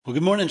Well,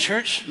 good morning,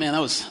 church. Man,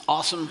 that was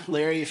awesome.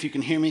 Larry, if you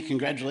can hear me,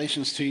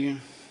 congratulations to you.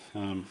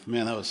 Man,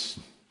 that was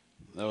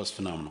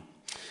phenomenal.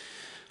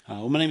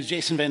 Well, my name is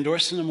Jason Van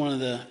Dorsten. I'm one of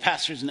the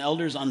pastors and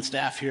elders on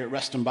staff here at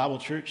Reston Bible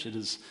Church. It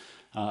is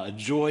a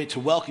joy to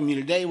welcome you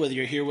today, whether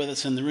you're here with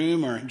us in the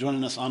room or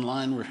joining us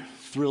online. We're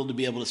thrilled to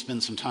be able to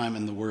spend some time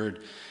in the Word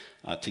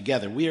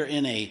together. We are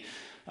in a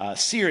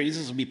series.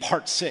 This will be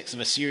part 6 of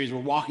a series. We're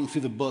walking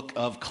through the book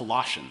of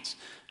Colossians.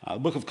 The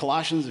book of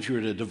Colossians, if you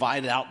were to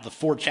divide out the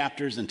 4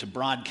 chapters into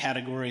broad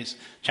categories,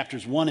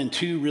 chapters 1 and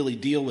 2 really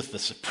deal with the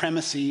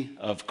supremacy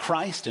of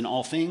Christ in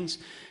all things,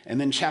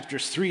 and then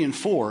chapters 3 and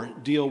 4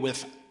 deal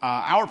with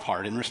our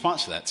part in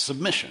response to that,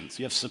 submission. So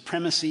you have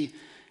supremacy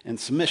and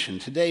submission.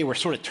 Today we're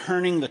sort of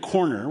turning the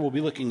corner. We'll be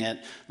looking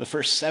at the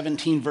first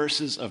 17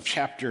 verses of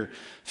chapter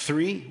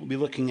 3. We'll be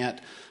looking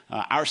at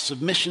our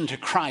submission to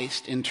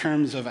Christ in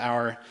terms of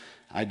our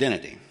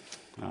identity.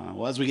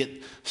 Well, as we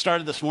get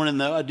started this morning,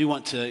 though, I do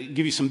want to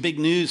give you some big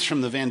news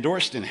from the Van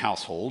Dorsten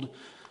household.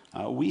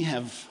 We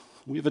have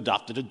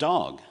adopted a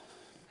dog.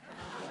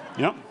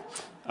 Yep.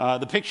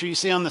 The picture you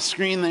see on the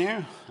screen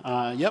there,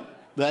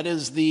 that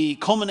is the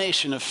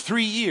culmination of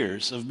 3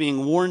 years of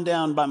being worn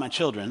down by my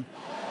children.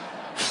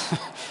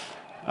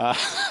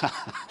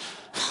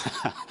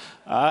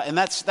 And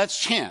that's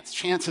Chance.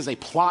 Chance is a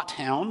Plott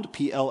hound,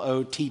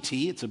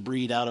 P-L-O-T-T. It's a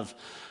breed out of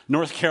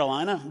North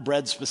Carolina,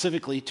 bred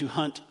specifically to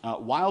hunt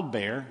wild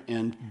bear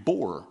and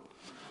boar.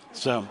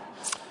 So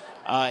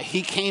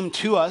he came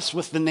to us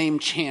with the name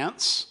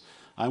Chance,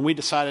 and we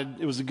decided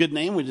it was a good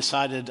name. We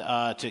decided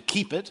to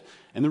keep it.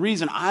 And the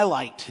reason I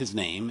liked his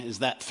name is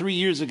that 3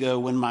 years ago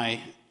when my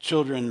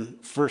children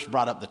first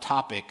brought up the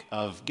topic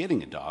of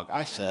getting a dog,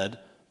 I said,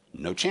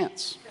 no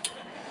chance.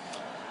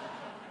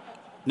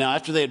 Now,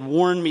 after they had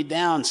worn me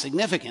down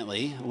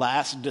significantly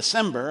last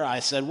December,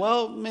 I said,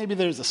 well, maybe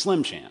there's a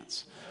slim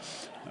chance.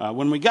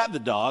 When we got the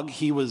dog,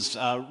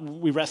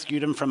 we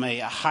rescued him from a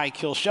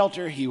high-kill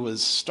shelter. He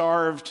was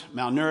starved,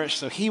 malnourished,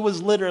 so he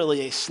was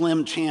literally a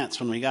slim chance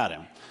when we got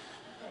him.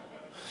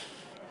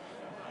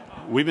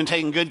 We've been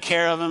taking good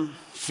care of him,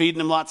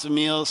 feeding him lots of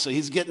meals, so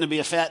he's getting to be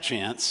a fat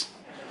chance.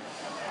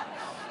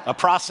 A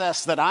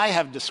process that I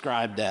have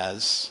described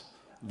as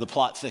the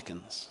plot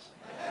thickens.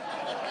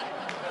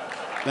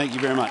 Thank you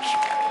very much.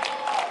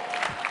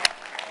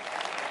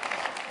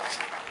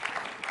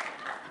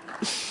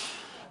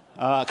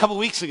 A couple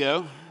weeks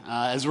ago,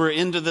 as we're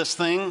into this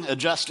thing,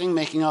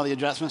 making all the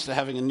adjustments to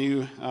having a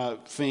new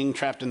thing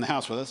trapped in the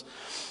house with us,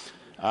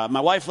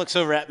 my wife looks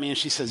over at me and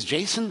she says,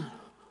 Jason,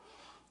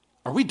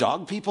 are we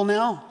dog people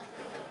now?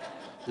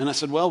 And I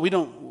said, well, we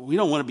don't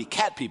want to be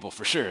cat people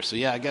for sure. So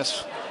yeah, I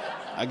guess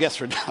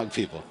we're dog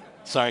people.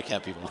 Sorry,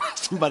 cat people.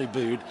 Somebody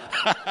booed.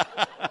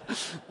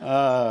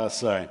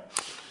 Sorry.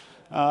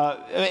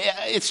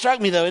 It struck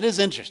me, though, it is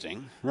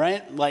interesting,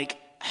 right? Like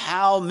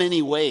how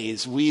many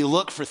ways we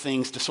look for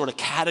things to sort of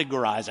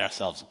categorize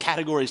ourselves,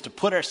 categories to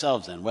put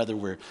ourselves in, whether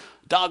we're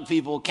dog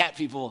people, cat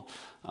people,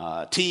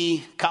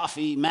 tea,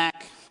 coffee,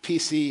 Mac,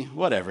 PC,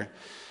 whatever.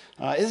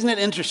 Isn't it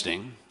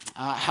interesting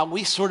how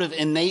we sort of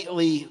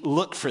innately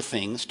look for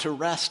things to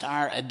rest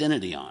our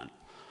identity on?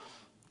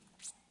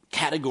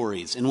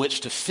 Categories in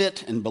which to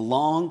fit and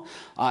belong,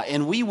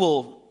 and we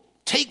will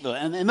take those,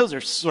 and those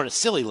are sort of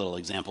silly little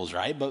examples,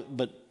 right?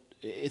 But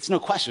it's no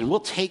question.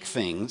 We'll take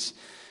things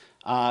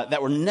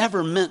that were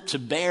never meant to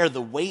bear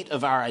the weight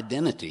of our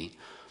identity,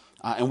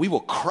 and we will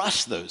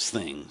crush those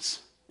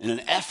things in an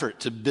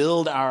effort to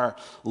build our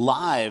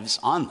lives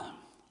on them.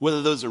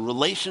 Whether those are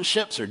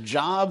relationships or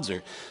jobs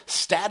or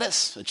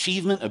status,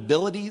 achievement,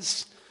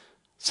 abilities,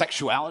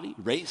 sexuality,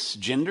 race,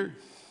 gender,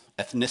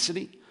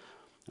 ethnicity.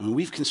 I mean,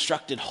 we've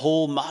constructed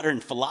whole modern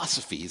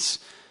philosophies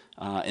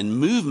and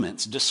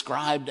movements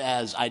described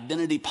as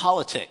identity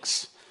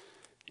politics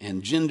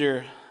and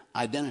gender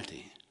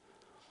identity.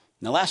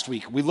 Now, last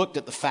week, we looked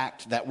at the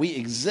fact that we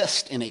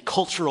exist in a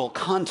cultural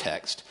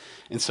context,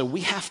 and so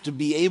we have to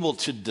be able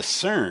to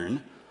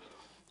discern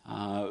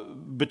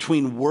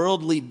between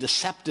worldly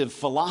deceptive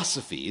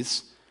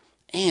philosophies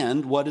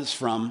and what is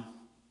from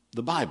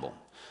the Bible.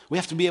 We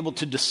have to be able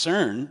to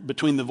discern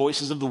between the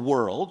voices of the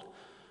world,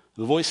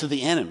 the voice of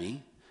the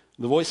enemy,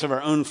 the voice of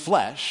our own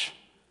flesh,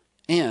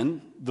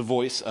 and the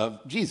voice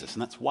of Jesus.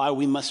 And that's why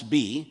we must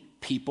be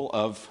people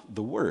of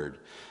the Word,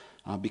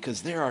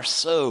 because there are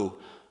so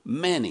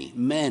many,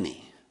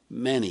 many,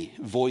 many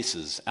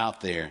voices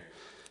out there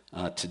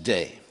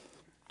today.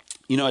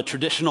 You know, a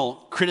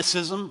traditional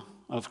criticism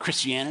of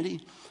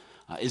Christianity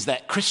is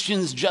that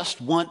Christians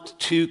just want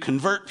to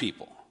convert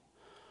people.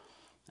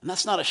 And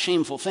that's not a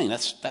shameful thing.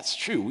 That's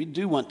true. We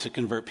do want to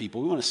convert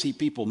people. We want to see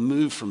people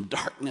move from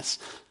darkness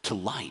to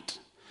light.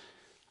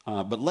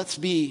 But let's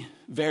be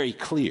very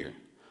clear.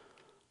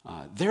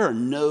 There are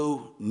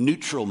no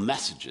neutral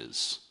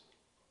messages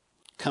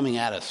coming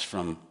at us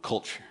from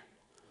culture,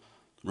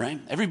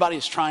 right? Everybody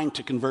is trying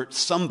to convert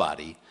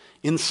somebody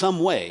in some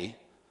way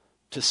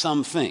to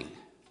something.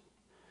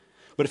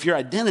 But if your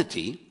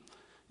identity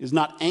is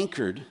not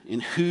anchored in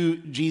who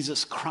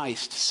Jesus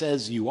Christ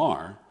says you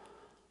are,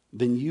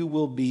 then you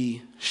will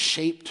be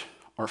shaped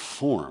or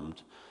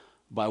formed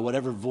by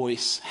whatever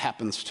voice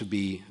happens to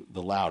be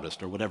the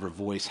loudest or whatever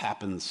voice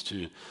happens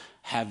to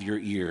have your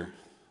ear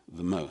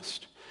the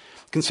most.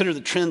 Consider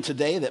the trend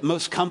today that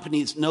most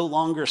companies no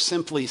longer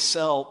simply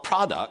sell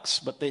products,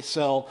 but they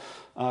sell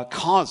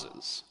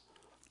causes.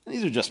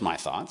 These are just my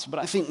thoughts, but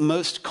I think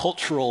most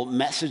cultural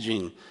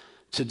messaging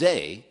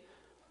today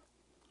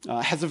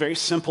has a very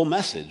simple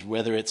message,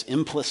 whether it's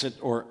implicit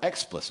or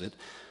explicit,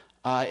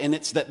 and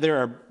it's that there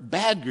are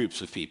bad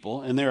groups of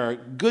people and there are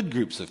good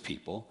groups of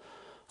people,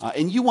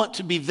 and you want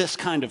to be this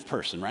kind of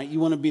person, right?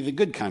 You want to be the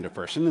good kind of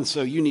person, and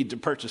so you need to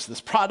purchase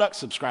this product,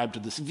 subscribe to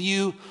this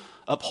view,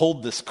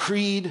 uphold this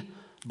creed,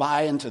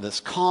 buy into this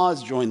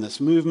cause, join this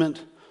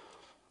movement.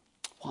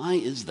 Why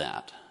is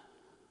that?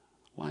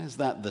 Why is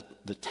that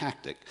the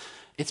tactic?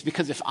 It's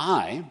because if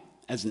I,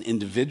 as an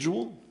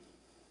individual,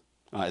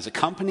 as a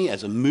company,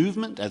 as a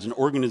movement, as an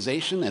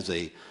organization, as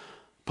a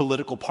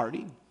political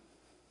party,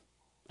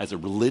 as a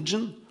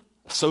religion,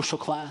 a social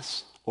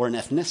class, or an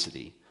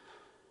ethnicity,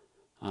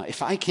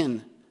 if I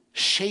can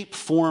shape,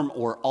 form,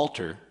 or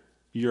alter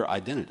your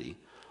identity,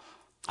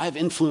 I have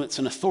influence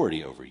and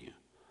authority over you,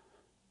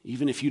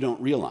 even if you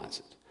don't realize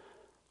it.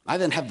 I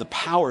then have the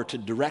power to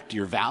direct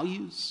your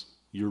values,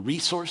 your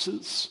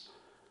resources,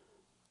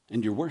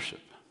 and your worship.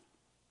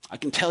 I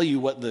can tell you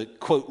what the,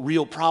 quote,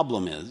 real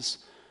problem is,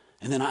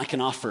 and then I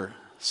can offer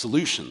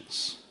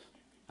solutions.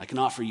 I can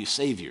offer you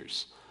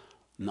saviors,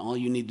 and all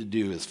you need to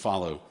do is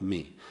follow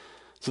me.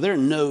 So there are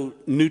no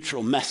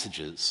neutral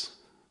messages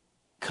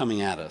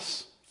coming at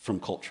us from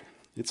culture.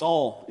 It's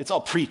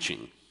all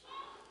preaching,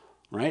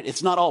 right?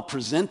 It's not all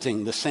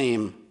presenting the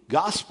same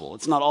gospel.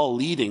 It's not all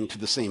leading to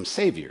the same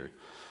Savior,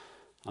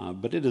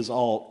 but it is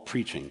all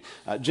preaching.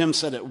 Jim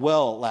said it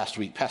well last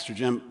week. Pastor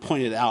Jim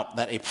pointed out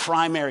that a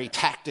primary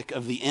tactic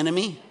of the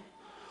enemy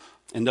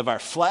and of our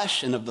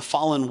flesh and of the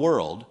fallen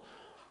world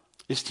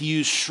is to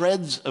use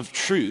shreds of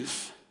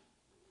truth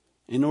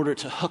in order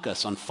to hook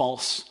us on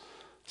false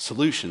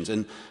solutions.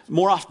 And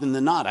more often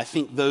than not, I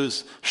think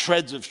those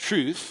shreds of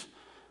truth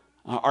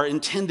are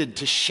intended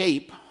to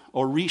shape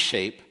or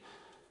reshape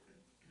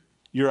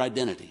your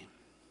identity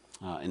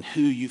and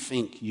who you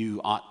think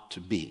you ought to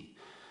be.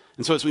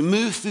 And so as we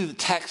move through the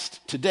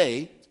text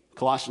today,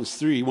 Colossians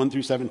 3, 1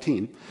 through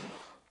 17,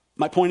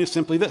 my point is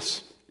simply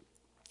this.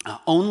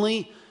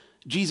 Only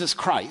Jesus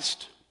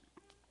Christ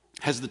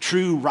has the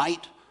true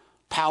right,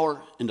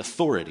 power, and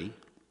authority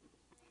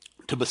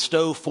to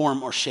bestow,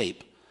 form, or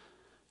shape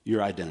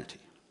your identity.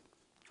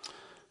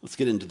 Let's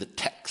get into the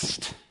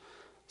text.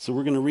 So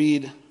we're going to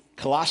read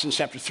Colossians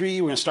chapter 3.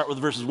 We're going to start with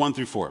verses 1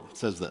 through 4. It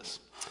says this.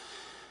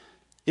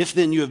 If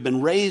then you have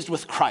been raised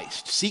with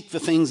Christ, seek the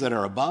things that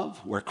are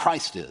above, where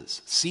Christ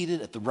is,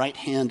 seated at the right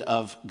hand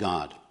of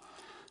God.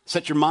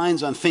 Set your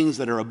minds on things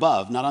that are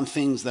above, not on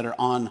things that are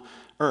on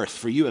earth.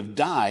 For you have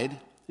died,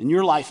 and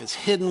your life is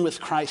hidden with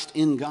Christ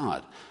in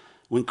God.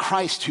 When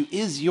Christ, who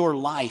is your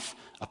life,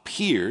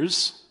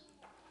 appears,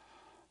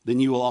 then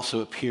you will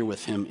also appear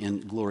with him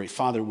in glory.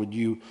 Father, would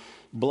you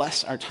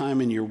bless our time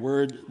in your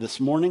word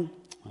this morning?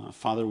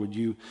 Father, would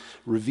you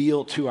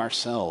reveal to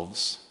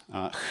ourselves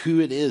who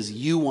it is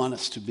you want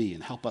us to be,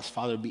 and help us,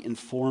 Father, be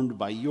informed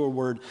by your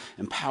word,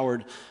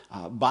 empowered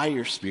by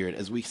your Spirit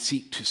as we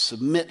seek to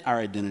submit our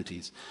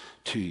identities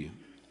to you.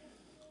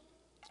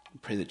 I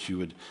pray that you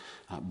would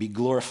be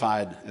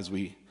glorified as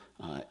we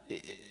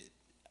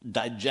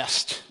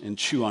digest and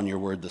chew on your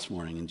word this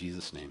morning. In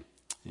Jesus' name,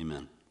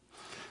 amen.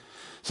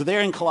 So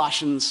there in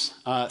Colossians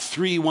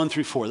 3, 1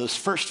 through 4, those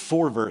first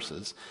four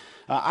verses,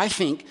 I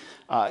think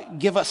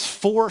give us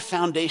four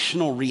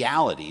foundational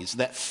realities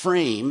that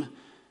frame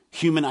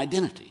human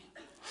identity.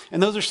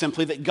 And those are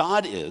simply that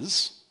God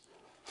is,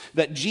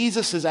 that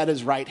Jesus is at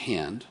his right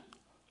hand,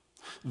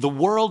 the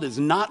world is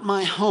not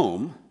my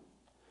home,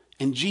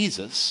 and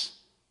Jesus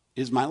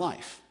is my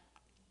life.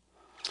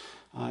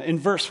 In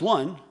verse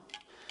 1,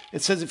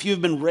 it says, if you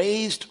have been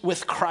raised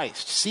with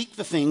Christ, seek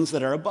the things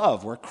that are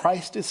above, where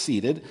Christ is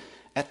seated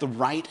at the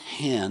right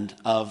hand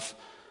of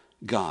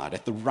God,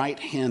 at the right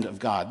hand of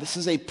God. This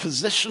is a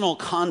positional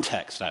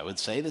context, I would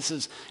say.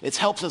 It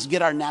helps us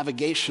get our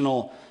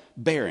navigational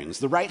bearings.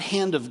 The right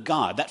hand of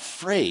God, that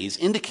phrase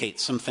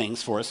indicates some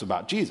things for us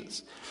about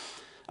Jesus.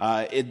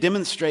 It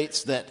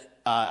demonstrates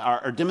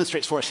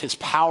demonstrates for us his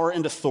power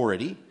and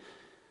authority.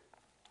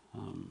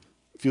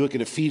 If you look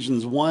at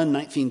Ephesians 1,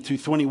 19 through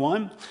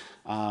 21,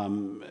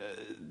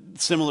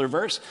 similar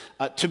verse,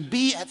 to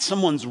be at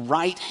someone's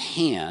right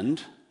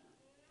hand,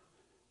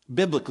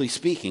 biblically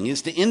speaking,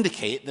 is to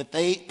indicate that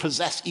they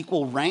possess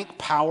equal rank,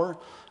 power,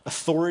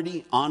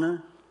 authority,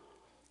 honor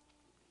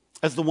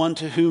as the one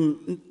to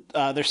whom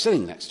they're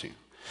sitting next to.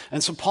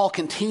 And so Paul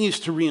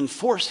continues to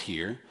reinforce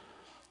here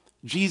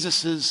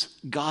Jesus'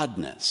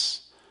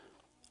 godness,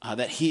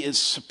 that he is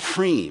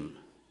supreme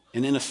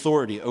and in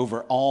authority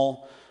over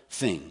all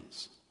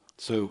things.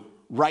 So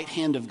right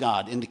hand of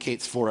God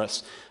indicates for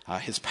us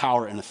his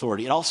power and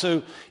authority. It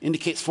also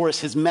indicates for us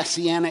his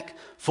messianic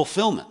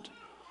fulfillment.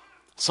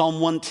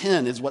 Psalm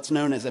 110 is what's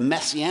known as a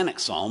messianic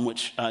psalm,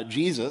 which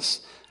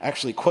Jesus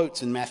actually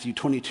quotes in Matthew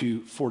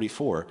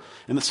 22:44.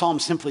 And the psalm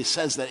simply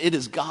says that it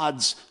is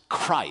God's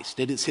Christ,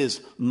 it is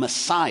his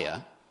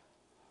Messiah,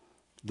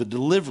 the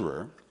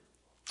deliverer,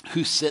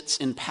 who sits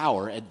in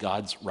power at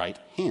God's right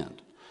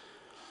hand.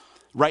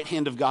 Right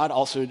hand of God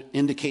also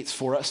indicates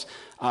for us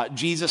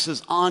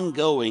Jesus'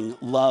 ongoing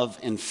love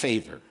and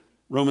favor.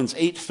 Romans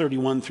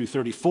 8:31 through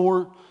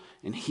 34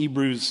 and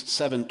Hebrews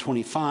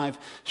 7:25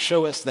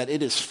 show us that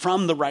it is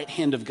from the right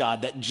hand of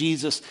God that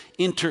Jesus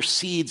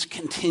intercedes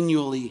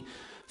continually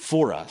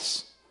for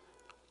us.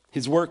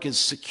 His work is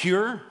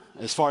secure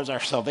as far as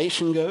our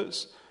salvation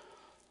goes,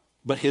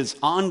 but his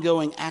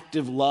ongoing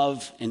active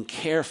love and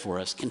care for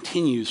us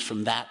continues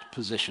from that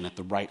position at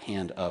the right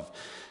hand of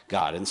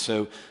God. And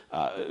so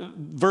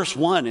verse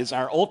 1 is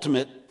our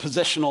ultimate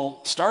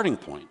positional starting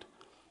point,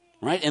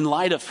 right? In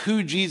light of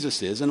who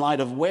Jesus is, in light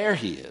of where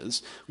he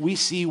is, we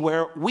see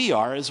where we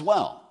are as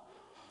well.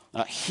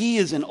 He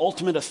is in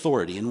ultimate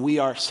authority and we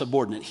are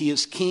subordinate. He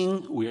is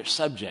king, we are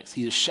subjects.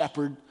 He is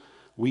shepherd,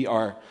 we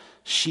are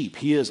sheep.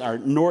 He is our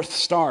North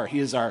Star. He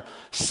is our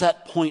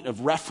set point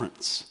of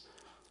reference.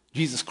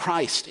 Jesus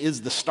Christ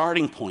is the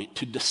starting point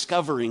to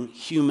discovering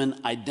human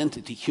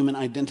identity. Human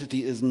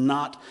identity is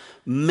not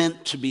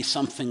meant to be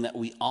something that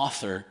we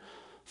author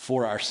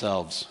for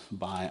ourselves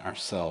by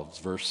ourselves.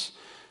 Verse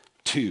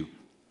 2.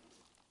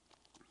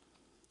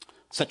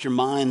 Set your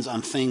minds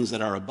on things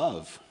that are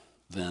above,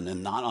 then,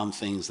 and not on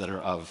things that are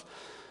of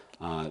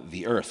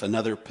the earth.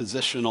 Another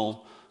positional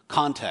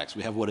context.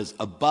 We have what is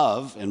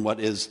above and what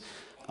is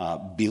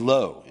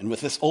below. And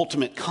with this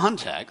ultimate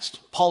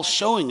context, Paul's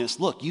showing us,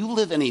 look, you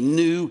live in a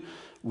new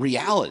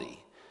reality.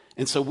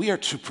 And so we are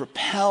to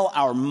propel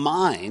our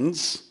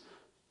minds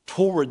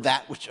toward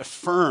that which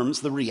affirms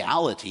the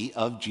reality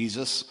of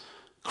Jesus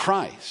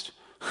Christ,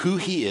 who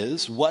he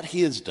is, what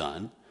he has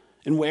done,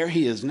 and where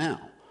he is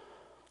now.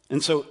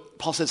 And so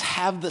Paul says,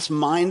 have this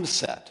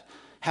mindset,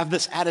 have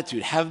this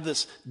attitude, have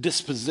this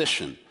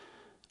disposition.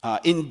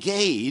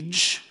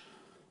 Engage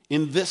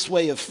in this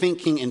way of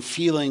thinking and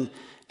feeling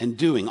and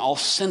doing, all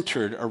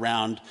centered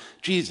around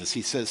Jesus.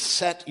 He says,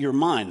 set your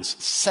minds.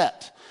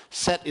 Set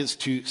is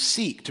to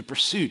seek, to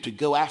pursue, to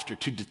go after,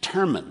 to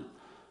determine.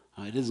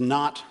 It is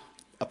not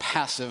a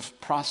passive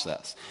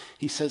process.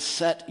 He says,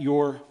 set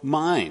your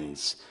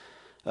minds.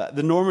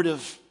 The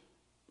normative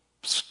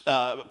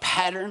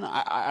pattern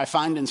I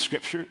find in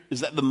Scripture is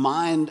that the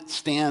mind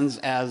stands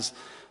as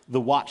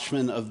the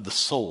watchman of the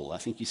soul. I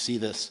think you see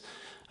this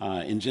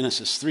in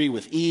Genesis 3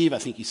 with Eve. I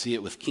think you see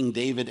it with King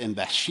David and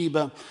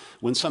Bathsheba.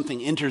 When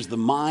something enters the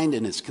mind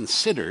and is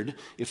considered,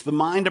 if the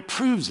mind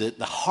approves it,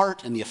 the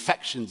heart and the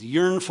affections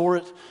yearn for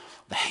it.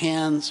 The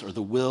hands or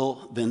the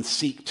will then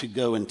seek to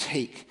go and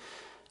take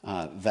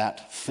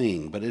that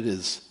thing. But it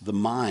is the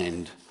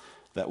mind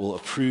that will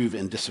approve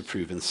and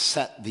disapprove and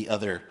set the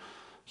other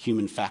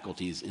human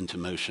faculties into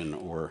motion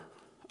or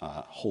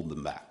hold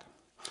them back.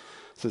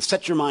 So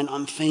set your mind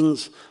on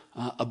things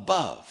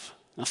above.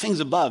 Now, things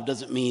above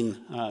doesn't mean,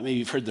 maybe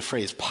you've heard the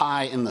phrase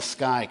pie in the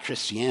sky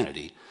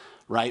Christianity,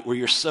 right? Where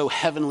you're so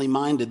heavenly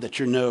minded that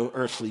you're no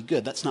earthly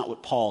good. That's not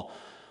what Paul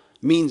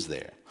means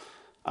there.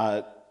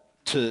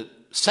 To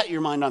set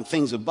your mind on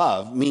things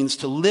above means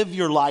to live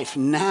your life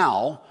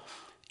now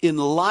in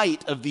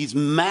light of these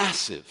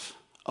massive,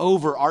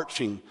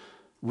 overarching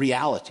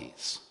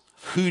realities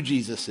of who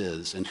Jesus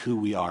is and who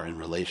we are in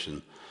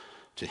relation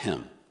to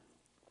him.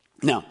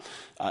 Now,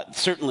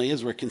 certainly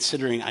as we're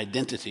considering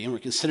identity and we're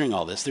considering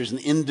all this, there's an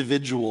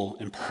individual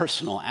and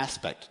personal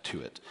aspect to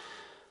it.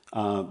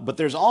 But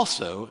there's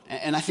also,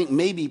 and I think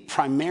maybe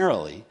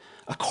primarily,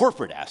 a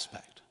corporate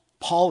aspect.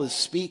 Paul is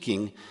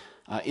speaking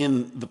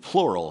in the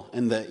plural.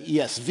 In the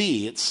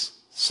ESV, it's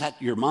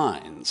set your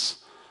minds.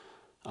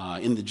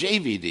 In the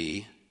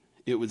JVD,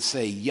 it would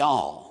say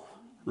y'all,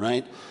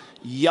 right?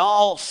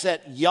 Y'all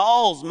set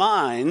y'all's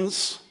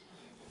minds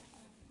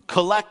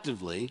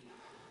collectively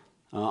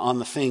on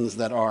the things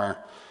that are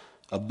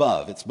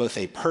above. It's both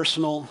a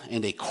personal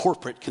and a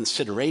corporate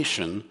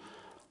consideration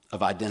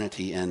of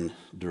identity and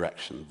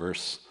direction.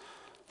 Verse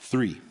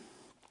 3.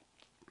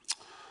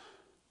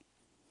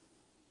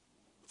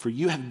 For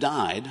you have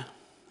died,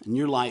 and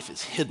your life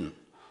is hidden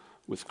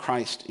with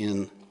Christ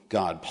in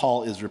God.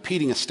 Paul is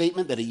repeating a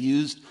statement that he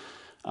used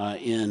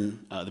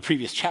in the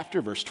previous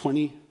chapter, verse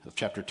 20 of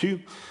chapter 2,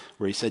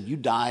 where he said, you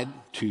died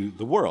to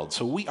the world.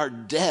 So we are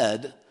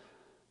dead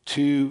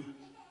to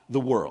the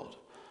world.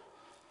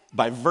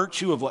 By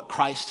virtue of what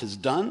Christ has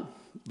done,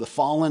 the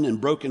fallen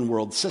and broken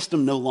world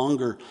system no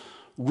longer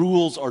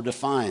rules or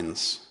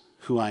defines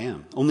who I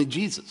am. Only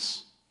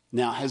Jesus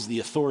now has the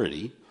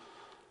authority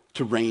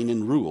to reign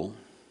and rule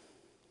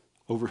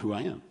over who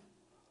I am.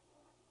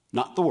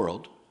 Not the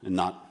world and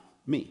not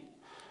me.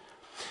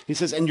 He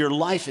says, and your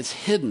life is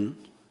hidden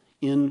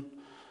in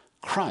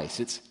Christ.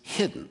 It's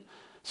hidden.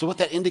 So what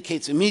that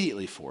indicates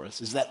immediately for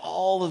us is that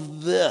all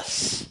of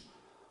this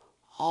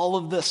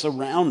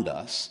around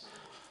us,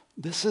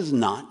 this is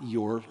not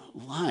your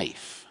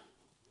life.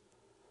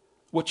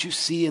 What you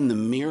see in the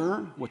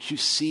mirror, what you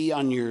see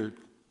on your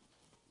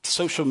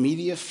social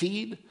media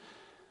feed,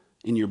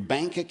 in your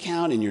bank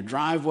account, in your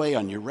driveway,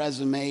 on your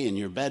resume, in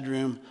your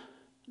bedroom.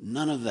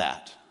 None of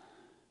that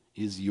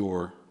is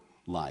your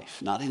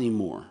life. Not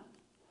anymore.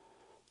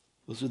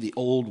 Those are the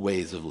old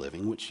ways of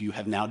living, which you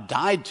have now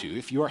died to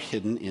if you are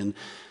hidden in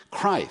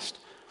Christ.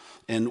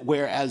 And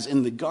whereas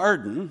in the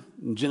garden,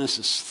 in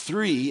Genesis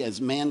 3, as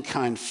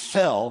mankind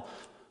fell,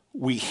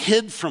 we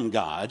hid from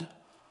God,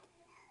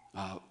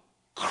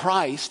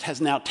 Christ has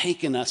now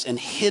taken us and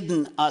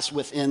hidden us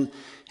within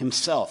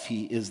himself.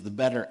 He is the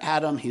better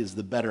Adam. He is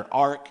the better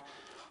ark.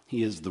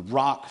 He is the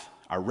rock,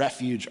 our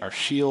refuge, our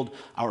shield.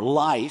 Our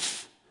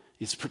life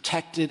is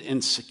protected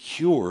and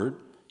secured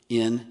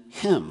in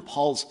him.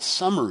 Paul's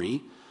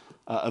summary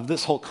of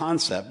this whole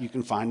concept you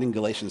can find in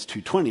Galatians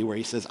 2:20, where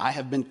he says, I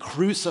have been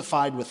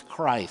crucified with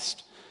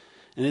Christ,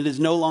 and it is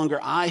no longer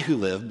I who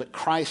live, but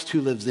Christ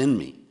who lives in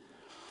me.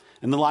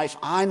 And the life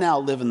I now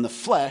live in the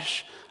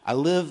flesh, I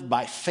live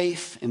by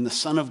faith in the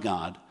Son of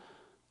God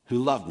who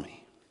loved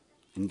me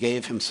and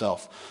gave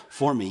himself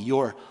for me.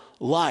 Your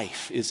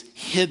life is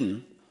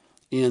hidden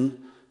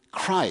in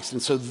Christ.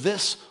 And so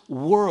this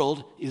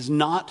world is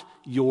not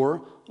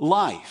your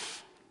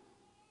life.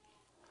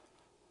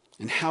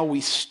 And how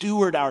we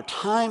steward our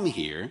time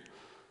here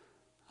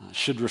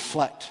should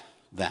reflect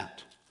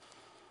that.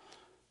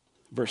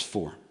 Verse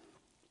 4.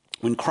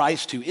 When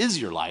Christ, who is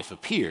your life,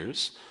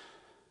 appears,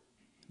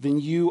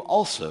 then you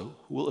also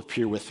will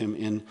appear with him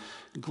in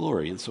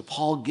glory. And so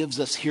Paul gives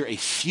us here a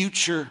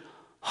future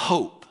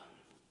hope.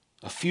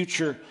 A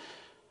future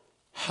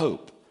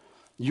hope.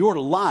 Your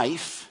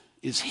life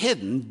is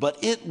hidden,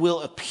 but it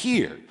will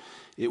appear.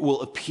 It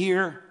will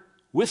appear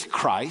with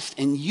Christ,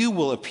 and you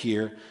will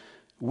appear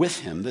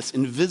with him. This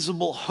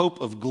invisible hope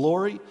of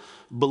glory,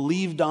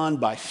 believed on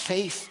by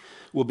faith,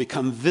 will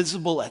become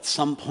visible at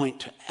some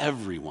point to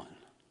everyone.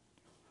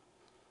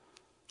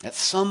 At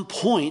some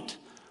point,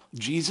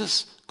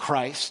 Jesus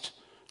Christ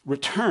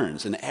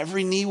returns, and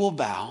every knee will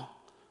bow,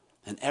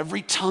 and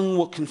every tongue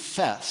will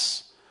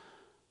confess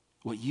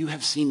what you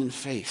have seen in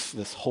faith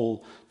this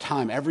whole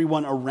time.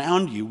 Everyone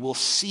around you will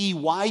see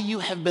why you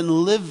have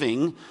been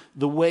living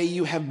the way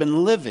you have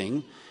been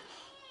living.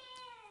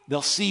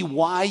 They'll see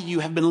why you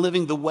have been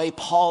living the way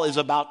Paul is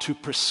about to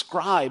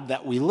prescribe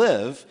that we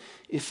live,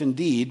 if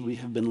indeed we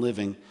have been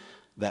living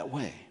that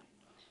way.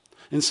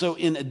 And so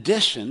in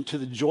addition to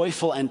the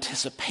joyful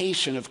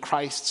anticipation of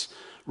Christ's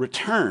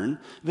return,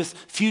 this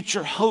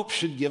future hope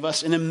should give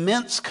us an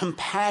immense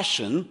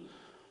compassion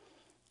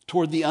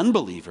toward the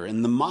unbeliever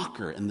and the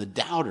mocker and the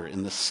doubter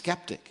and the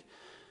skeptic,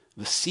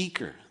 the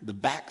seeker, the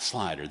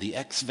backslider, the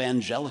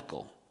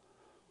ex-evangelical.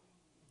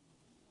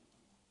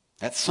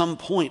 At some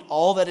point,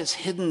 all that is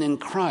hidden in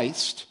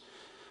Christ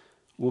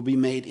will be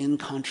made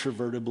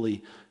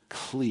incontrovertibly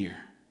clear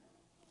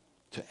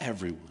to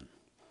everyone.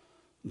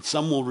 And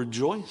some will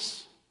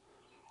rejoice,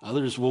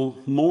 others will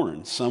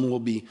mourn, some will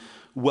be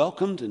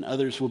welcomed, and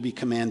others will be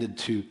commanded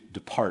to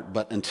depart.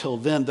 But until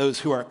then,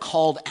 those who are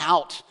called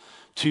out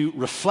to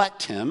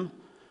reflect him,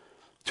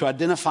 to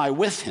identify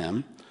with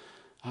him,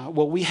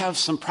 we have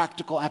some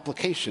practical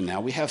application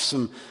now. We have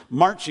some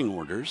marching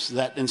orders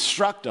that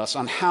instruct us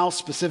on how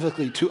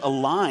specifically to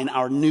align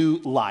our new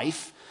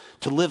life,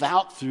 to live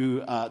out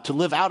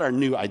our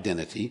new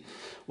identity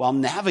while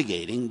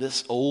navigating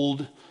this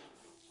old,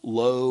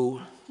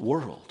 low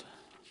world.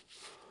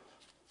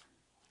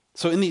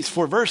 So in these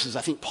 4 verses,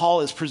 I think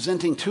Paul is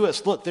presenting to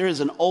us, look, there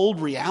is an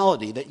old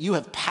reality that you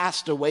have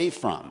passed away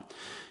from,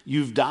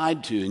 you've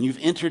died to, and you've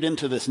entered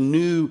into this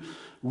new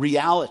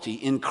reality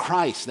in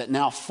Christ that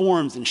now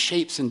forms and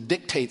shapes and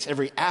dictates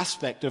every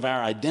aspect of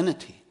our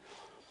identity.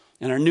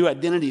 And our new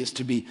identity is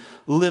to be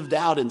lived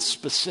out in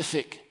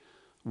specific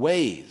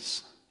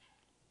ways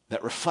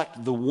that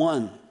reflect the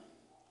one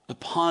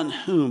upon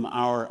whom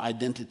our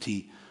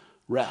identity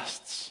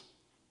rests.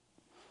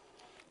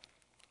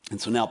 And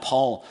so now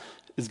Paul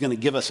is going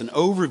to give us an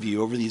overview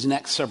over these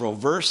next several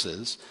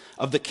verses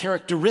of the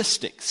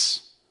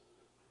characteristics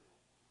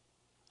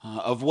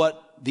of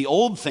what the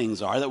old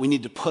things are that we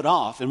need to put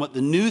off and what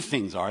the new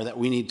things are that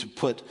we need to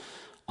put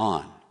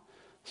on.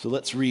 So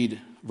let's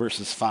read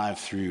verses 5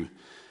 through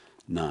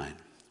 9.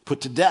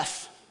 Put to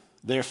death,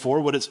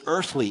 therefore, what is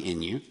earthly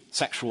in you,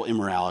 sexual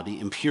immorality,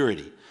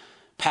 impurity,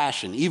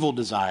 passion, evil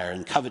desire,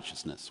 and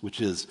covetousness,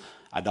 which is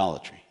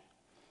idolatry.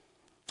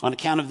 On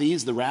account of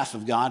these, the wrath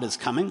of God is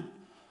coming.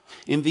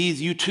 In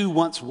these you too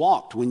once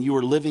walked when you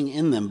were living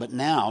in them, but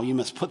now you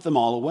must put them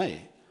all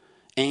away.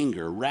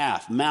 Anger,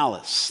 wrath,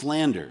 malice,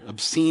 slander,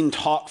 obscene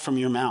talk from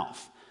your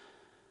mouth.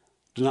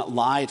 Do not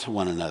lie to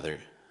one another,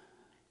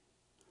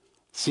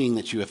 seeing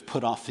that you have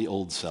put off the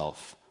old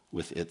self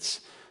with its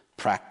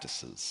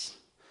practices.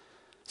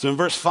 So in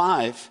verse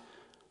 5,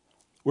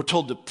 we're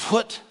told to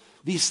put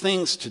these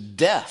things to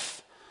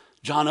death.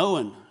 John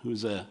Owen,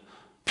 who's a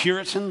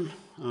Puritan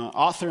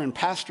author and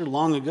pastor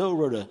long ago,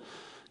 wrote a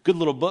good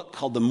little book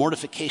called The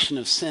Mortification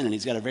of Sin, and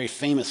he's got a very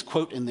famous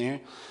quote in there.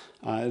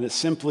 And it's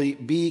simply,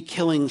 be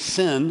killing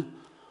sin,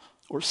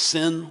 or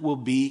sin will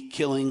be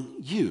killing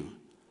you.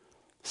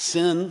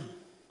 Sin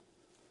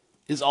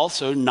is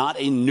also not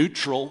a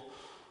neutral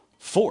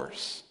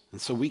force. And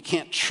so we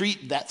can't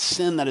treat that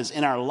sin that is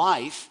in our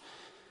life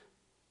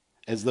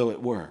as though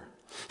it were.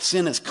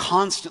 Sin is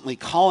constantly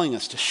calling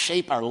us to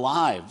shape our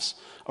lives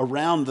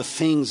around the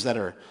things that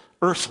are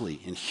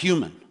earthly and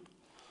human,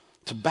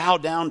 to bow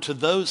down to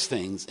those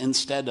things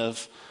instead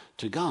of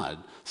to God.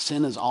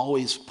 Sin is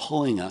always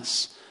pulling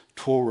us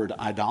toward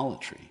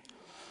idolatry.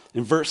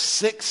 And verse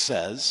 6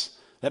 says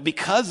that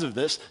because of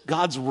this,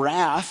 God's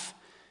wrath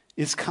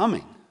is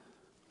coming.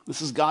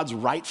 This is God's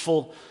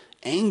rightful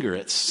anger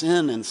at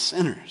sin and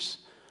sinners.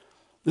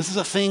 This is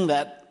a thing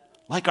that,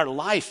 like our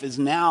life, is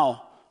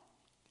now,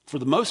 for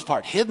the most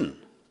part, hidden.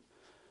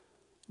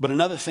 But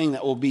another thing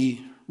that will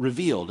be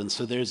revealed. And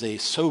so there's a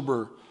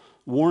sober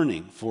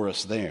warning for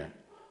us there.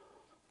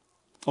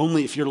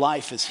 Only if your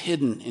life is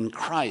hidden in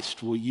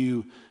Christ will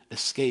you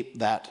escape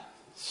that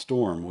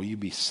storm. Will you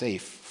be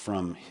safe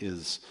from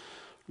his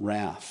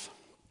wrath?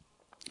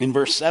 In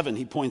verse 7,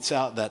 he points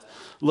out that,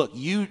 look,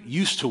 you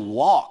used to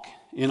walk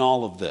in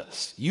all of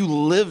this. You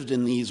lived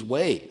in these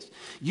ways.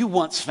 You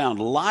once found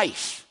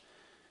life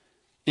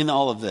in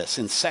all of this,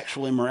 in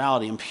sexual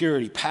immorality,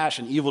 impurity,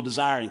 passion, evil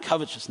desire, and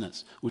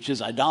covetousness, which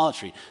is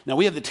idolatry. Now,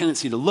 we have the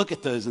tendency to look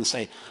at those and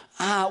say,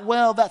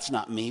 well, that's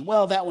not me.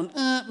 Well, that one,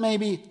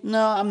 maybe.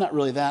 No, I'm not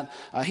really that.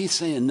 He's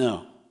saying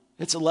no.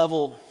 It's a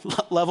level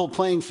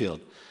playing field.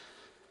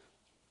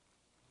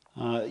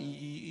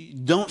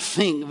 Don't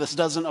think this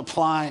doesn't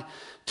apply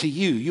to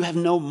you. You have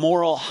no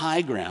moral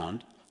high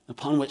ground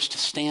upon which to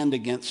stand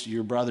against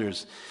your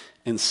brothers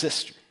and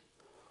sisters.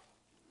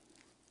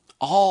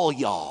 All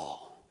y'all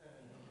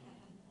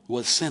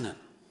was sinning.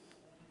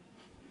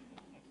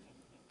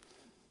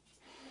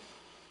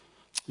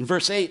 In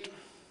verse 8,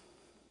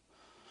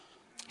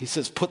 he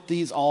says, put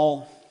these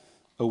all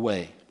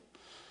away.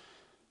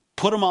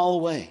 Put them all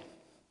away.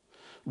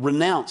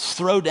 Renounce,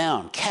 throw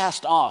down,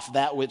 cast off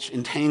that which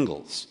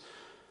entangles.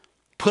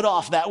 Put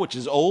off that which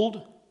is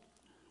old,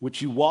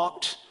 which you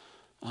walked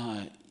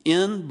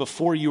in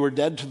before you were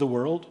dead to the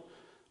world,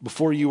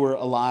 before you were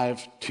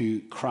alive to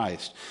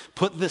Christ.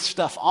 Put this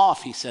stuff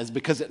off, he says,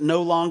 because it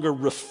no longer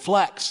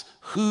reflects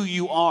who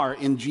you are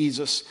in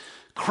Jesus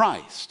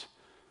Christ.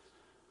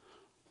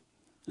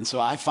 And so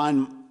I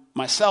find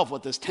myself,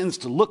 what this tends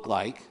to look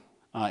like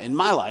in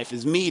my life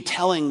is me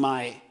telling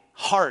my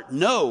heart,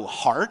 no,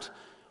 heart,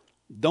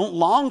 don't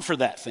long for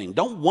that thing.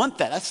 Don't want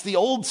that. That's the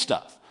old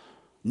stuff.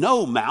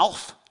 No,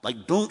 mouth,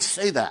 like don't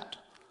say that.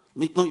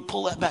 Let me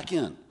pull that back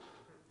in,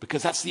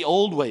 because that's the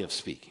old way of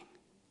speaking.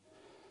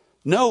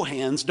 No,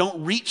 hands,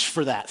 don't reach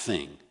for that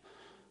thing.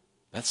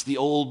 That's the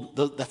old.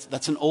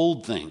 That's an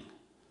old thing.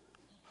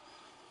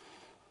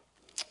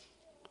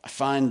 I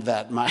find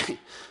that my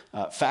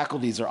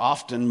faculties are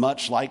often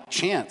much like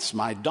Chance,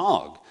 my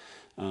dog,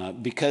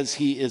 because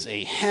he is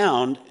a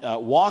hound.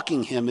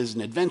 Walking him is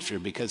an adventure,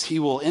 because he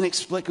will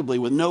inexplicably,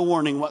 with no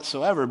warning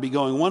whatsoever, be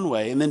going one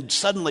way and then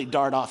suddenly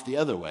dart off the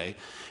other way,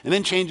 and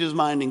then change his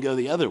mind and go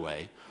the other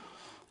way.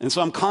 And so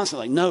I'm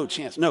constantly like, no,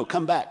 Chance, no,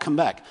 come back, come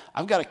back.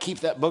 I've got to keep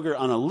that booger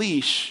on a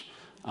leash,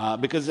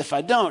 because if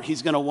I don't,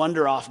 he's going to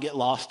wander off, get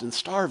lost, and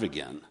starve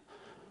again.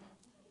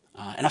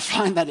 And I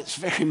find that it's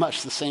very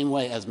much the same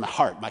way as my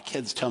heart. My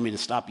kids tell me to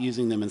stop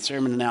using them in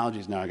sermon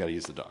analogies. Now I got to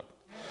use the dog.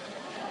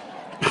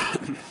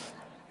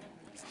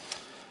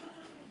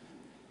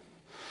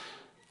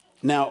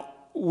 Now,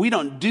 we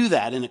don't do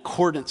that in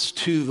accordance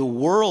to the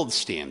world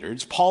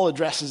standards. Paul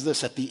addresses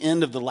this at the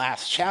end of the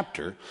last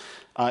chapter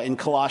in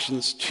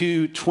Colossians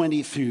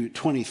 2:20 through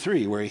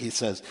 23, where he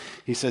says,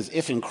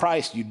 if in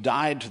Christ you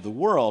died to the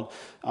world,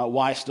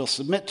 why still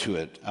submit to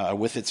it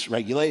with its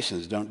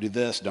regulations? Don't do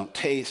this, don't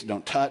taste,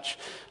 don't touch.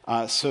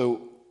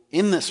 So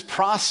in this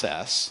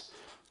process,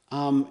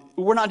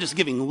 we're not just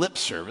giving lip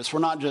service. We're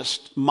not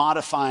just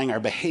modifying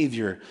our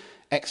behavior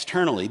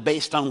externally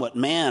based on what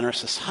man or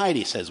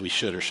society says we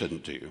should or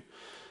shouldn't do.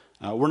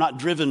 We're not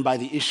driven by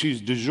the issues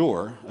du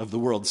jour of the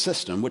world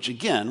system, which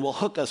again will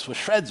hook us with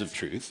shreds of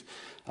truth,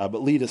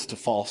 but lead us to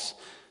false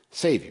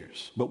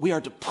saviors. But we are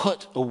to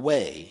put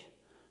away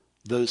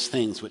those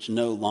things which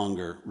no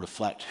longer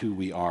reflect who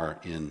we are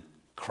in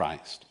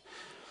Christ.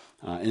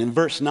 And in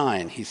verse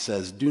 9, he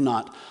says, do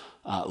not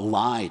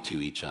lie to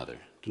each other.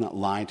 Do not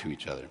lie to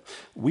each other.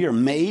 We are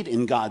made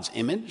in God's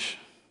image,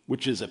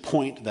 which is a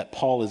point that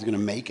Paul is going to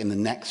make in the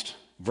next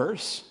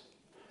verse.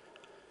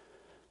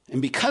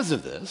 And because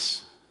of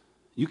this,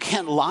 you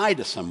can't lie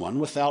to someone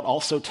without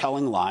also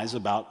telling lies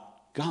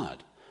about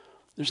God.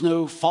 There's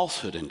no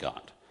falsehood in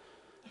God.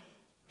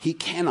 He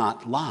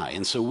cannot lie.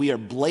 And so we are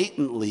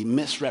blatantly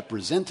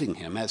misrepresenting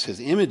him as his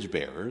image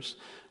bearers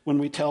when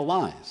we tell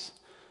lies.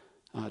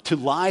 To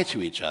lie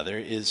to each other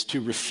is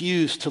to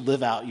refuse to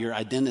live out your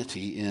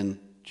identity in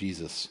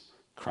Jesus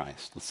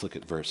Christ. Let's look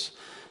at verse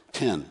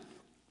 10.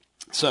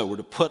 So we're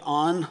to put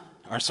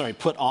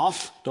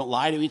off, don't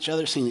lie to each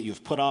other, seeing that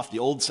you've put off the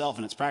old self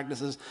and its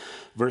practices.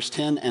 Verse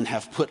 10, and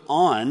have put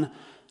on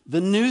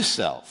the new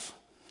self,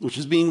 which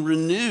is being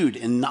renewed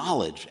in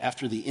knowledge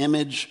after the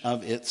image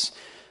of its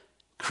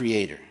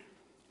creator.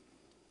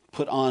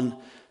 Put on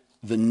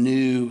the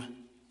new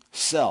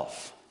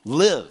self.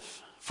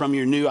 Live from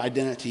your new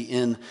identity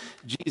in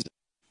Jesus.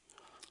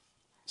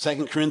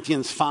 2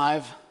 Corinthians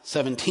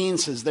 5:17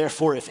 says,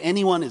 therefore, if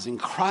anyone is in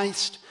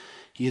Christ,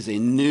 he is a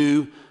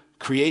new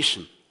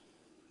creation.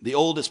 The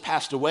old has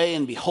passed away,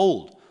 and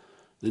behold,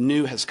 the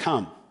new has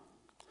come.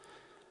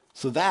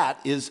 So that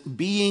is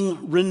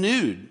being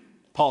renewed,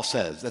 Paul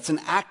says. That's an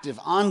active,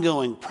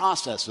 ongoing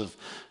process of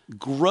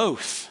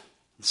growth,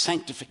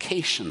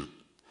 sanctification,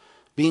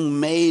 being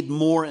made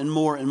more and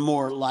more and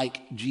more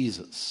like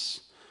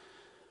Jesus.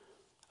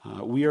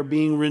 We are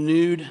being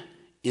renewed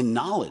in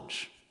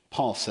knowledge,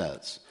 Paul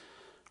says,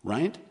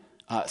 right?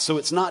 So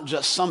it's not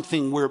just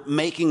something we're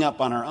making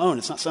up on our own.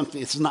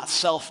 It's not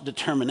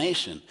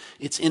self-determination.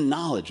 It's in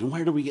knowledge. And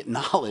where do we get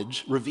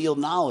knowledge, revealed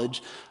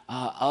knowledge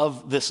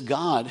of this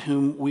God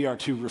whom we are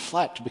to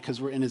reflect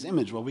because we're in his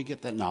image? Well, we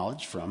get that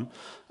knowledge from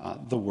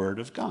the Word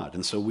of God.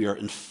 And so we are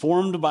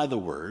informed by the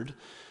Word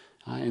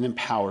and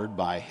empowered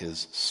by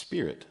his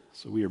Spirit.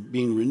 So we are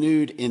being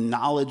renewed in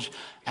knowledge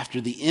after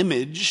the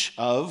image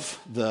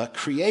of the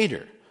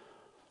Creator.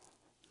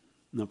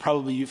 Now,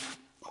 probably you've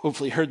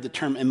hopefully heard the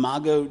term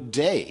imago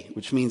Dei,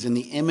 which means in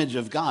the image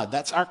of God.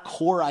 That's our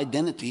core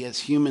identity as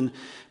human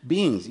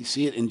beings. You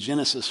see it in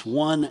Genesis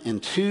 1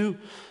 and 2,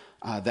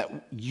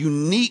 that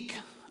unique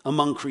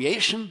among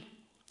creation,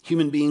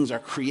 human beings are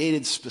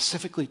created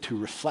specifically to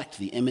reflect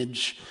the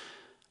image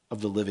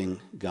of the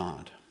living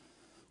God.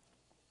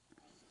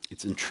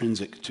 It's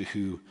intrinsic to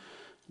who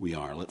we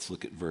are. Let's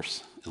look at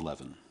verse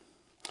 11.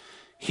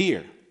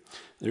 Here,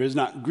 there is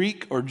not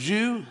Greek or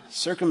Jew,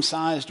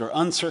 circumcised or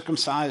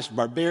uncircumcised,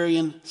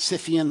 barbarian,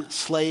 Scythian,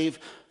 slave,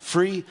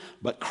 free,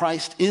 but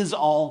Christ is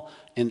all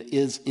and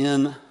is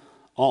in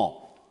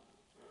all.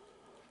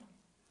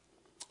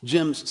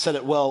 Jim said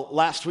it well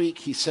last week.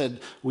 He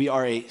said we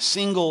are a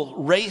single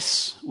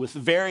race with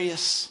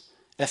various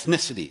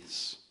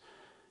ethnicities.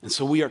 And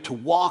so we are to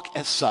walk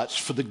as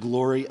such for the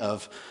glory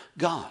of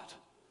God.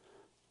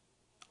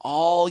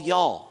 All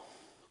y'all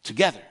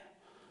together,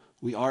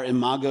 we are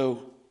imago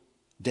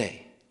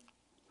Dei.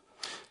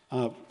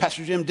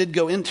 Pastor Jim did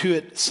go into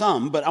it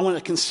some, but I want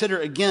to consider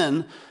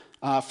again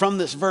from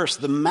this verse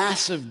the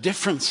massive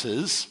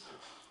differences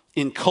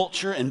in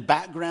culture and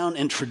background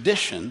and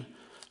tradition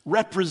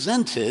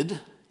represented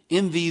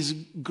in these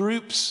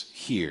groups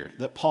here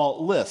that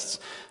Paul lists.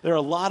 There are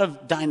a lot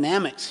of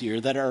dynamics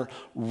here that are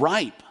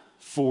ripe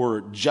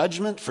for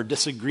judgment, for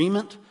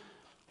disagreement,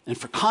 and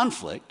for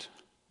conflict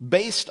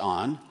based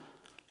on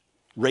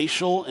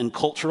racial and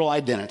cultural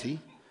identity,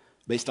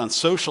 based on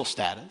social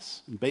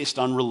status, and based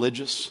on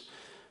religious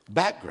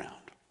background.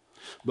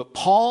 But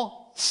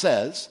Paul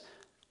says,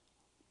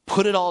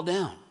 put it all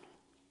down.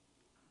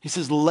 He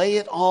says, lay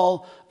it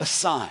all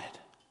aside.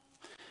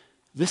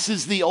 This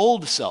is the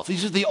old self.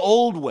 These are the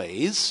old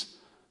ways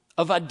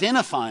of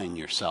identifying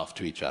yourself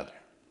to each other.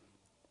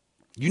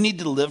 You need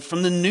to live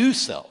from the new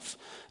self,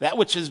 that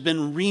which has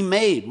been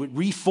remade,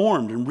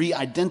 reformed, and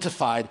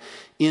re-identified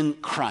in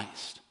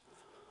Christ.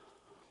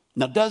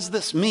 Now, does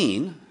this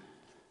mean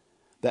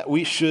that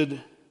we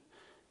should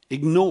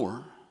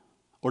ignore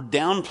or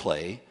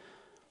downplay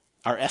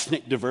our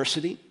ethnic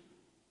diversity,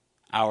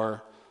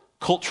 our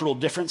cultural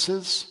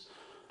differences,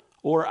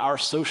 or our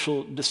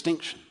social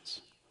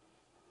distinctions?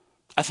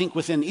 I think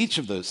within each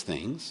of those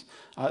things,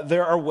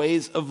 there are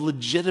ways of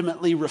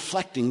legitimately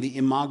reflecting the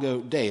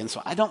imago Dei. And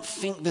so I don't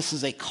think this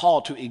is a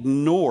call to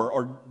ignore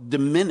or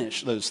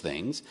diminish those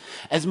things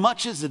as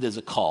much as it is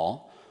a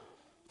call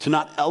to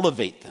not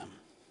elevate them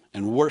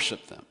and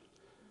worship them.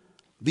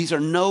 These are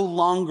no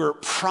longer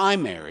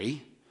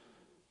primary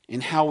in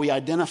how we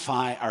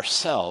identify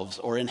ourselves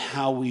or in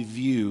how we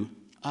view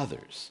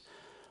others.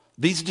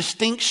 These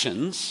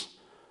distinctions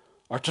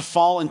are to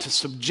fall into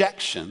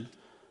subjection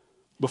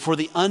before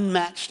the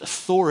unmatched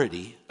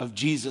authority of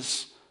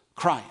Jesus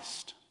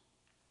Christ.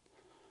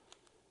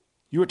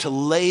 You are to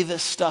lay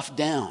this stuff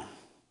down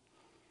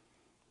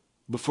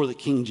before the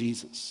King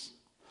Jesus.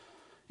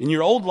 In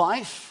your old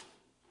life,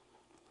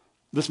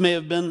 this may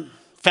have been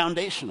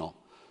foundational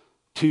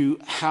to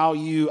how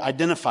you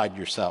identified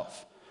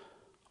yourself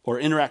or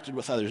interacted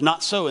with others.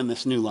 Not so in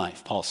this new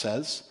life, Paul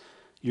says,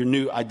 your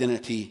new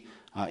identity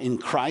in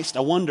Christ. I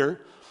wonder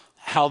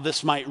how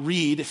this might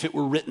read if it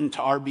were written to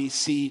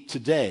RBC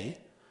today.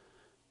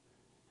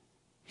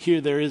 Here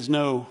there is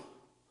no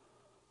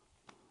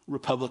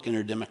Republican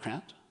or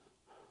Democrat,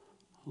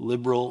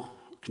 liberal,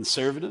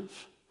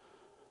 conservative,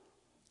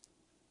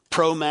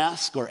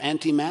 pro-mask or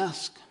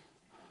anti-mask,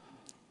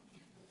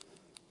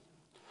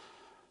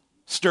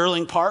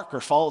 Sterling Park or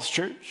Falls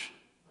Church.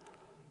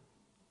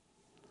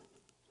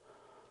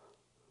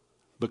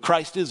 But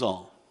Christ is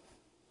all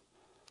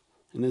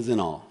and is in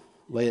all.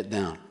 Lay it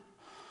down.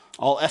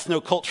 All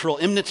ethno-cultural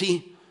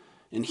enmity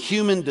and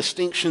human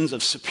distinctions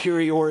of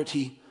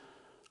superiority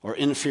or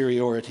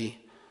inferiority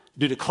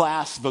due to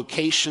class,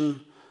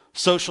 vocation,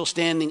 social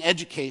standing,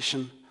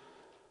 education,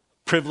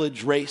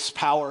 privilege, race,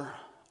 power,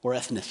 or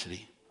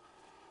ethnicity.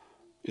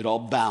 It all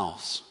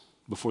bows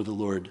before the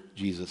Lord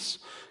Jesus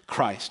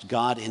Christ.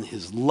 God, in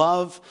his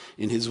love,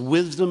 in his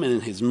wisdom, and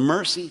in his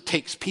mercy,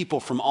 takes people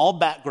from all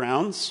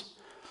backgrounds,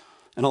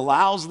 and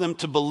allows them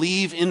to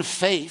believe in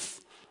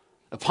faith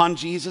upon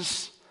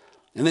Jesus,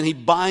 and then he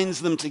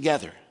binds them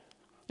together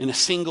in a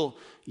single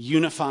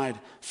unified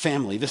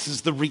family. This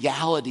is the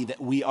reality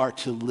that we are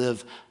to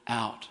live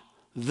out.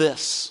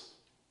 This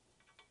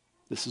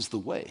is the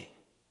way.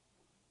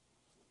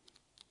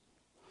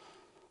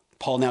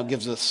 Paul now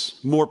gives us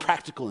more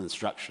practical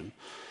instruction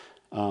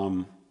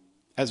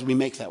as we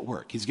make that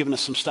work. He's given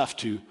us some stuff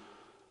to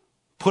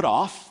put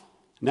off,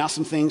 now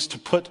some things to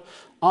put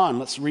on.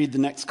 Let's read the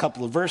next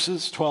couple of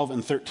verses, 12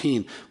 and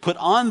 13. Put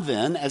on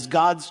then, as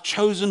God's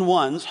chosen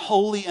ones,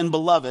 holy and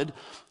beloved,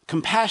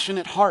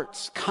 compassionate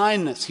hearts,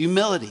 kindness,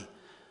 humility,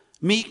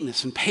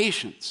 meekness, and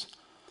patience,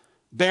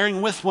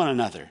 bearing with one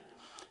another.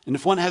 And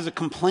if one has a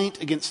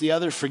complaint against the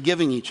other,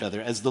 forgiving each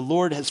other. As the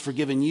Lord has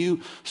forgiven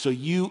you, so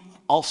you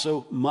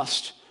also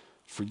must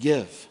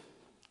forgive.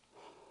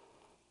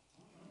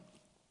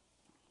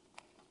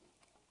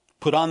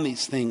 Put on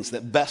these things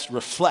that best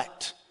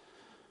reflect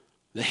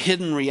the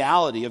hidden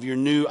reality of your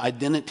new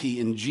identity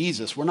in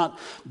Jesus. We're not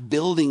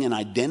building an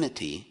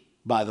identity,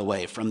 by the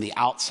way, from the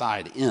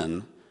outside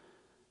in.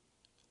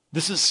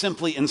 This is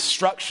simply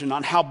instruction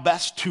on how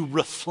best to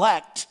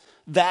reflect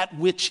that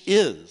which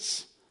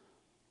is.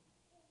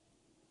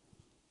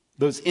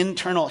 Those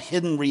internal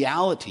hidden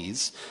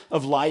realities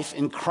of life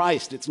in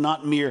Christ. It's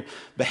not mere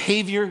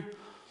behavior.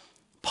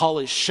 Paul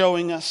is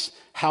showing us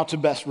how to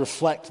best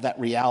reflect that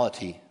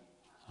reality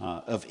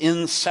of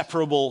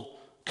inseparable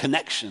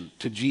connection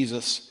to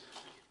Jesus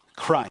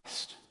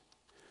Christ.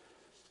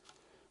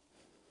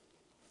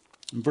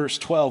 In verse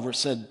 12,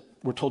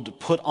 we're told to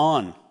put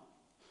on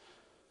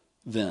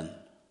then.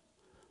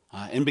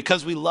 And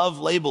because we love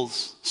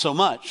labels so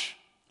much,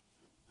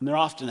 and they're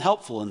often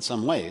helpful in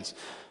some ways,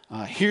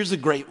 here's a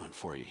great one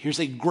for you. Here's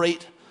a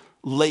great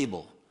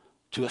label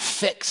to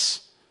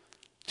affix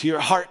to your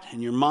heart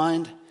and your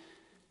mind.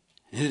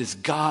 And it is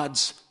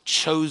God's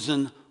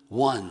chosen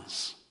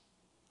ones,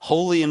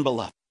 holy and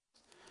beloved.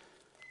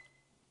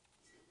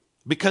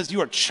 Because you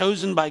are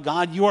chosen by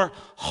God, you are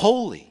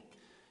holy,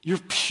 you're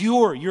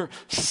pure, you're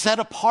set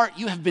apart,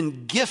 you have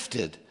been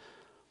gifted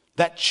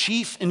that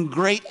chief and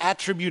great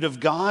attribute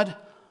of God.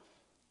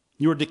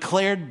 You are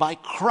declared by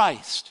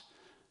Christ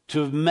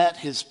to have met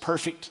his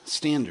perfect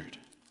standard.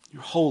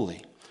 You're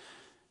holy,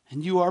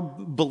 and you are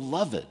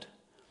beloved.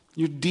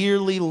 You're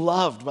dearly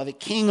loved by the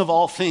King of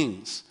all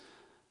things.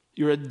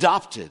 You're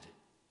adopted.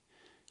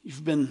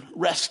 You've been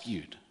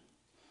rescued.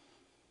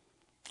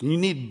 And you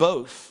need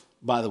both,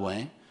 by the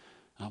way.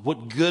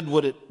 What good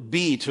would it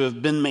be to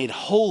have been made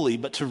holy,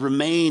 but to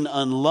remain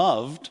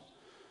unloved?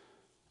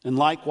 And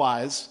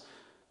likewise,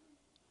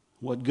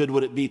 what good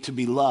would it be to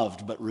be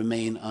loved, but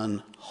remain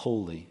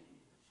unholy?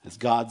 As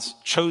God's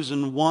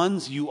chosen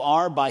ones, you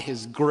are, by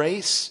his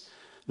grace,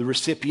 the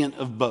recipient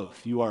of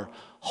both. You are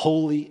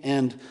holy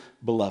and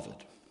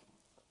beloved.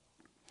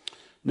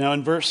 Now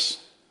in verse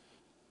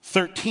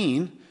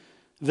 13,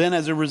 then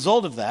as a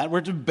result of that, we're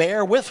to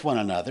bear with one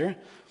another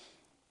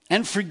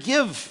and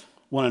forgive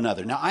one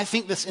another. Now, I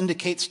think this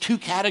indicates two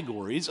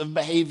categories of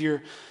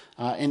behavior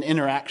and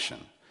interaction.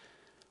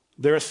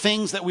 There are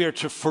things that we are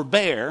to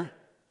forbear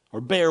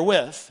or bear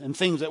with, and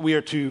things that we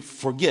are to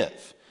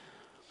forgive.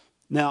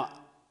 Now,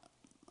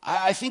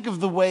 I think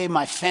of the way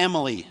my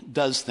family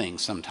does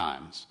things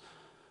sometimes.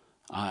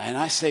 And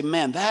I say,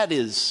 man,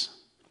 that's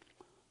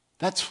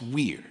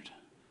weird.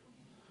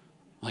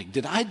 Like,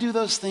 did I do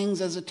those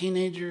things as a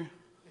teenager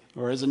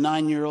or as a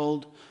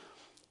 9-year-old?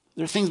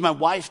 There are things my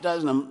wife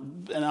does,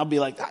 and I'll be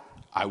like,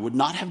 I would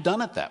not have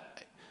done it that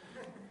way.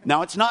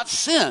 Now, it's not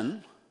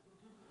sin.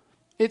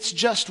 It's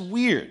just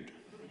weird.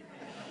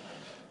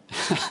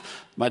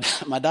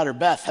 My daughter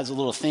Beth has a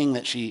little thing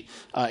that she,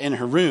 in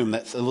her room,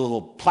 that's a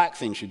little plaque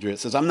thing she drew. It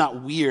says, I'm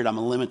not weird, I'm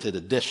a limited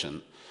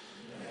edition.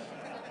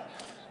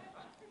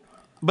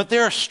 But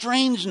there's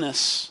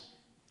strangeness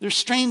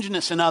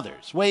in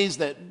others, ways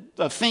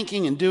of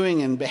thinking and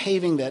doing and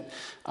behaving that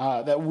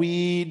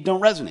we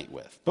don't resonate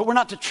with. But we're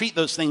not to treat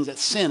those things as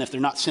sin if they're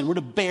not sin. We're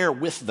to bear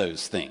with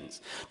those things.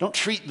 Don't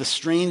treat the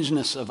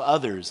strangeness of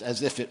others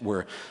as if it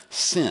were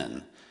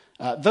sin.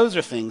 Those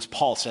are things,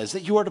 Paul says,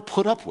 that you are to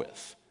put up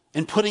with.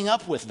 And putting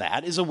up with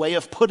that is a way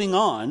of putting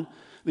on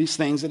these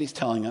things that he's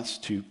telling us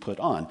to put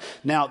on.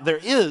 Now, there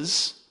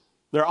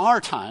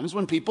are times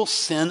when people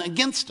sin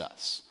against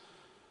us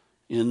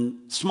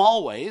in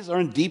small ways or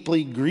in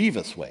deeply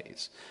grievous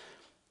ways.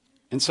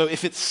 And so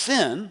if it's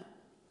sin,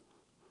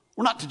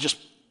 we're not to just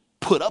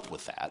put up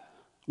with that.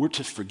 We're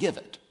to forgive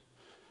it,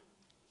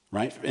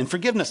 right? And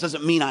forgiveness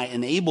doesn't mean I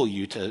enable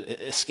you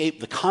to escape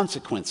the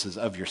consequences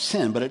of your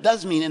sin, but it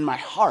does mean in my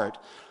heart,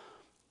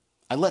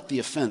 I let the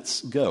offense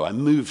go. I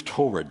move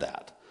toward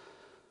that.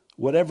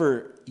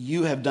 Whatever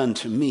you have done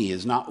to me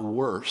is not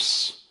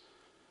worse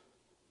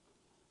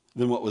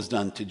than what was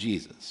done to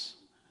Jesus.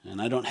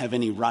 And I don't have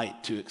any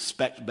right to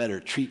expect better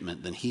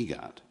treatment than he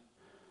got.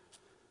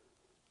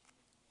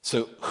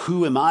 So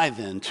who am I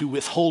then to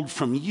withhold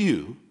from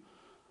you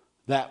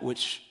that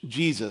which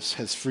Jesus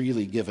has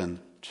freely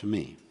given to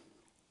me?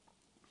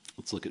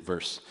 Let's look at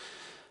verse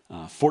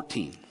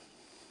 14.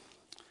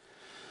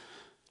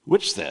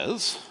 which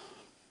says,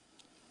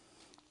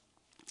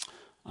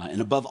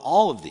 and above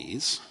all of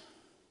these,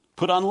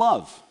 put on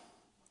love,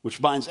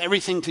 which binds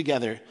everything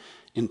together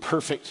in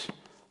perfect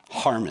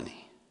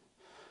harmony.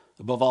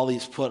 Above all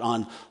these, put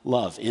on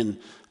love. In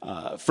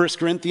 1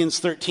 Corinthians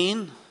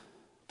 13,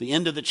 the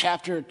end of the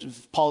chapter,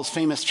 Paul's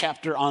famous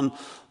chapter on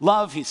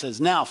love, he says,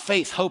 now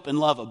faith, hope, and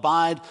love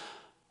abide,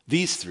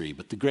 these three,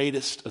 but the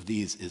greatest of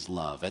these is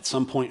love. At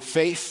some point,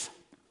 faith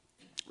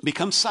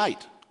becomes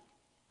sight.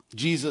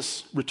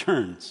 Jesus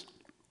returns,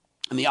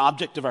 and the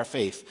object of our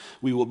faith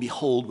we will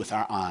behold with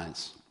our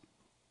eyes.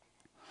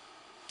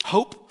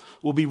 Hope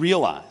will be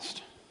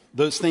realized.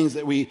 Those things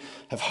that we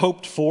have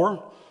hoped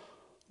for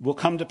will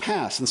come to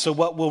pass. And so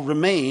what will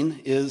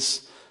remain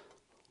is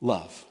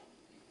love.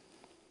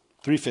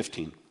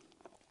 3:15.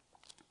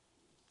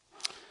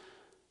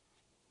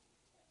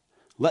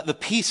 Let the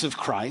peace of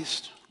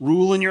Christ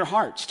rule in your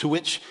hearts, to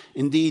which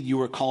indeed you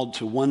were called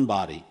to one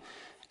body,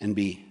 and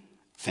be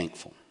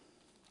thankful.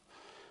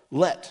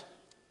 Let,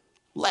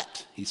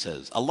 he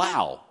says,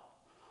 allow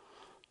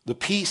the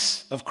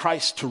peace of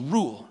Christ to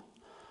rule.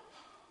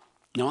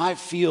 Now, I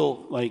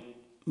feel like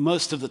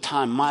most of the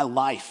time my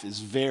life is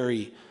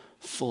very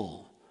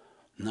full,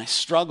 and I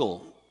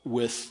struggle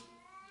with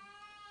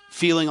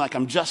feeling like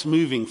I'm just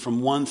moving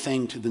from one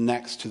thing to the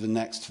next, to the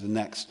next, to the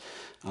next,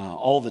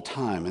 all the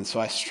time. And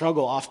so I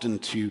struggle often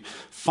to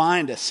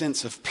find a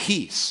sense of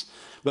peace.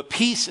 But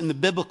peace in the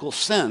biblical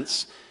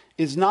sense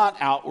is not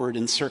outward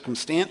and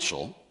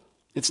circumstantial.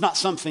 It's not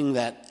something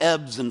that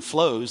ebbs and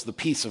flows, the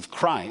peace of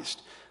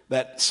Christ,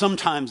 that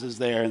sometimes is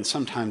there and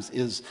sometimes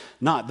is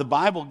not. The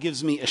Bible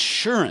gives me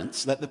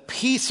assurance that the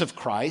peace of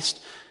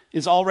Christ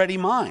is already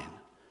mine.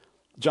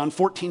 John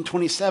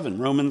 14:27,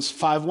 Romans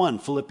 5:1,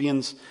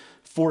 Philippians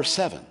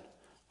 4:7.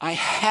 I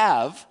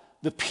have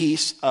the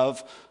peace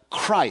of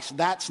Christ.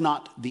 That's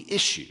not the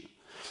issue.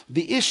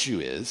 The issue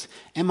is,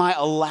 am I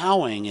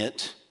allowing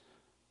it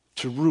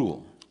to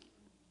rule?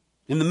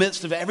 In the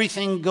midst of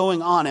everything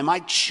going on, am I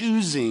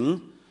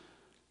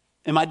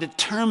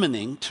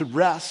determining to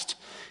rest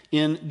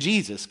in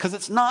Jesus? Because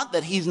it's not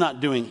that he's not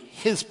doing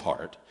his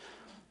part.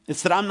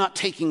 It's that I'm not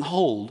taking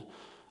hold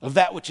of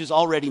that which is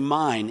already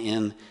mine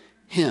in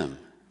him.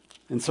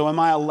 And so am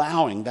I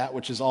allowing that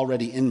which is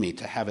already in me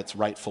to have its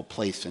rightful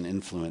place and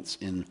influence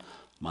in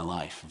my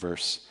life?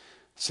 Verse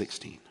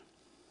 16.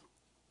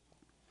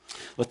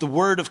 Let the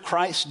word of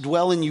Christ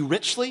dwell in you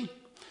richly,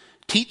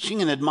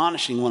 teaching and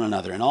admonishing one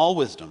another in all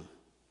wisdom,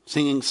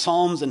 singing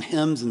psalms and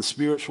hymns and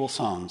spiritual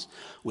songs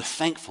with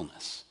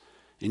thankfulness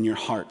in your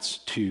hearts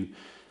to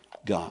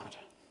God.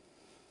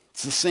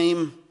 It's the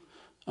same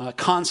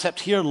concept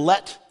here.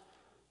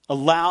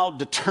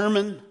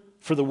 Determine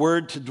for the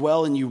word to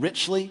dwell in you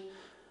richly.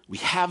 We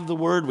have the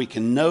word, we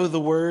can know the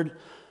word.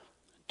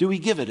 Do we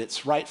give it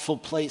its rightful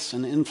place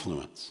and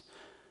influence?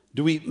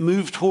 Do we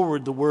move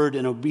toward the word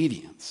in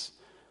obedience?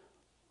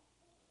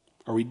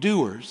 Are we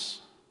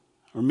doers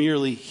or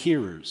merely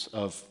hearers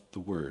of the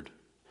word?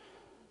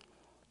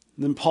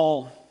 And then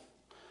Paul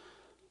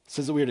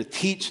says that we are to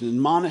teach and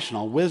admonish in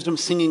all wisdom,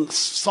 singing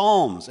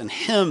psalms and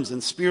hymns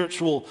and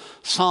spiritual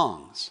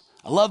songs.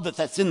 I love that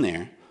that's in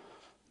there.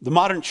 The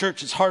modern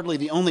church is hardly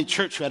the only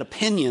church who had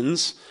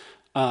opinions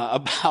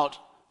about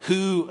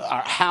who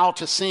or how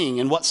to sing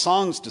and what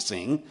songs to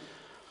sing.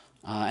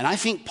 And I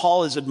think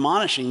Paul is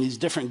admonishing these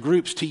different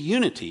groups to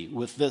unity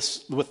with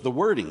the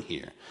wording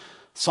here.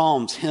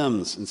 Psalms,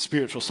 hymns, and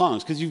spiritual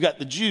songs. Because you've got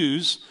the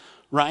Jews,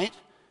 right?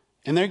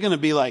 And they're going to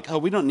be like, oh,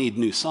 we don't need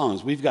new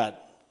songs. We've got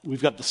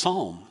the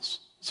Psalms.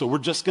 So we're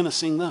just going to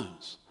sing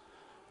those.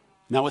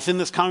 Now within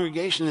this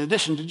congregation, in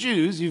addition to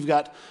Jews, you've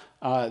got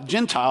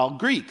Gentile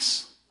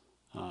Greeks,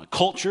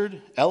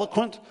 cultured,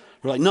 eloquent.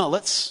 We're like, no,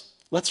 let's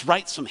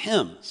write some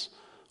hymns.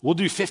 We'll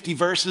do 50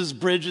 verses,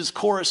 bridges,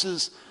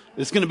 choruses.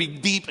 It's going to be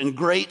deep and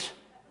great.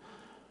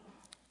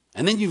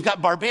 And then you've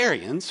got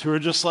barbarians who are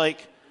just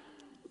like,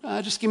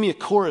 just give me a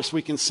chorus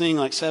we can sing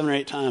like 7 or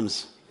 8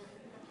 times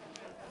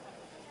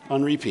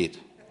on repeat.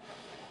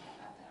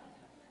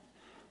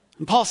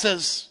 And Paul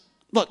says,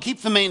 look,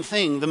 keep the main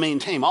thing, the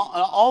main theme.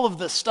 All of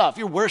this stuff,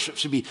 your worship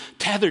should be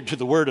tethered to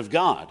the word of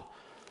God.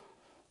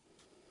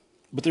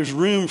 But there's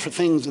room for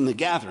things in the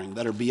gathering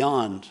that are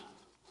beyond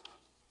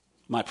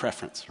my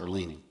preference or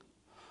leaning.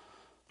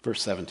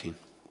 Verse 17.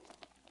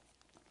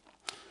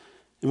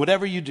 And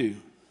whatever you do,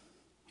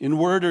 in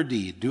word or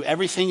deed, do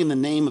everything in the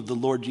name of the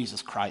Lord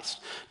Jesus Christ,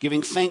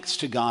 giving thanks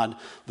to God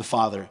the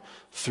Father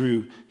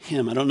through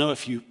him. I don't know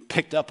if you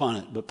picked up on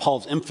it, but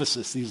Paul's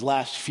emphasis these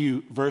last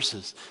few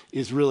verses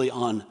is really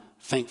on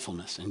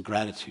thankfulness and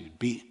gratitude.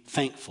 Be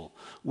thankful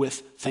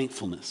with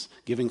thankfulness,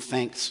 giving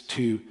thanks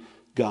to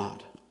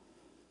God.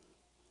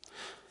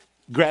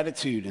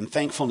 Gratitude and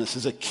thankfulness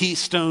is a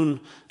keystone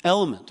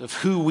element of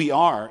who we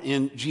are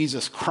in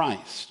Jesus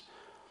Christ.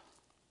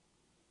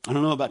 I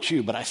don't know about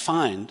you, but I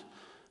find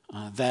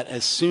that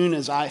as soon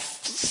as I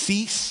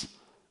cease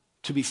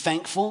to be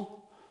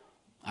thankful,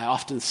 I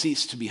often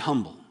cease to be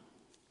humble.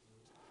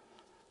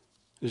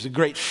 There's a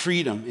great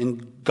freedom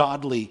in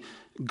godly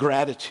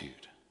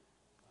gratitude.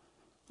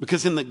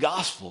 Because in the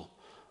gospel,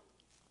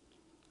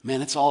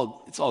 man, it's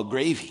all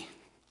gravy,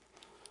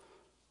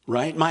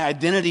 right? My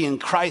identity in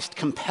Christ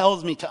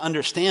compels me to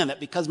understand that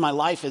because my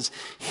life is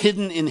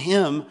hidden in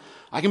him,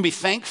 I can be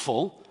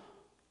thankful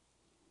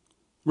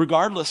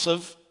regardless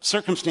of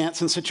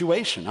circumstance and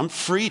situation. I'm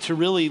free to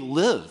really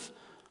live.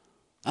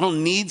 I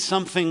don't need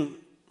something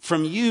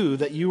from you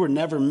that you were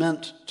never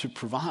meant to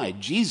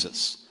provide.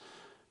 Jesus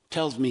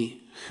tells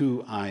me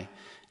who I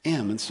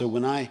am. And so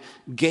when I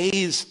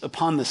gaze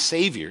upon the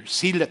Savior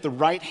seated at the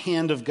right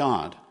hand of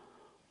God,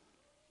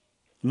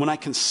 when I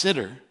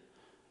consider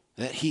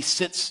that he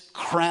sits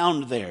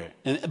crowned there,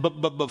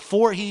 but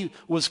before he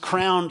was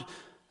crowned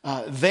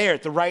there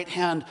at the right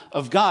hand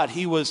of God,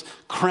 he was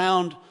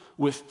crowned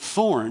with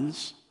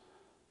thorns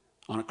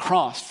on a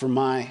cross for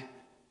my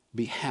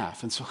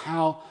behalf. And so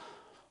how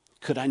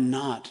could I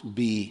not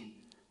be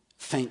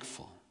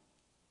thankful?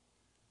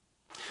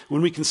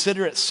 When we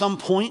consider at some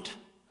point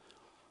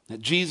that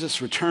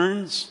Jesus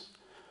returns,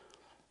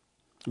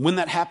 when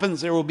that happens,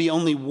 there will be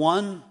only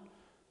one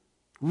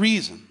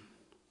reason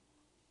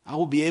I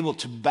will be able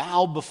to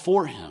bow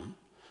before him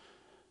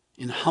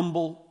in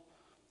humble,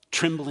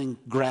 trembling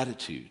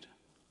gratitude.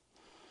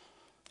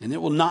 And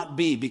it will not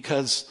be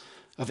because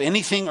of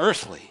anything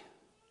earthly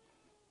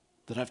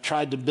that I've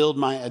tried to build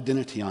my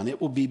identity on.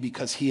 It will be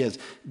because he has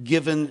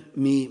given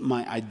me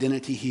my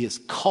identity. He has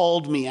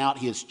called me out.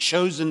 He has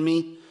chosen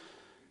me,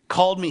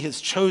 called me his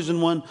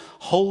chosen one,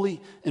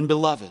 holy and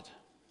beloved.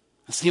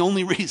 That's the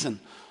only reason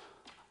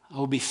I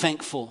will be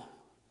thankful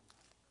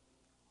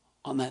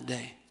on that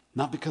day.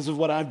 Not because of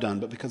what I've done,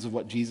 but because of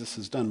what Jesus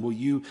has done. Will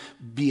you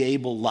be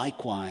able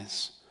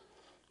likewise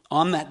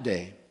on that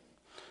day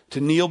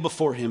to kneel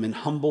before him in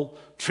humble,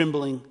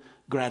 trembling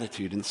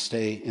gratitude and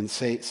say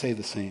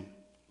the same?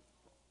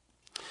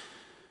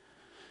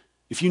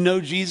 If you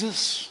know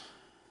Jesus,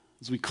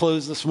 as we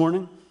close this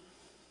morning,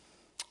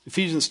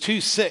 Ephesians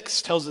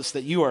 2:6 tells us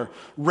that you are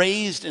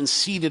raised and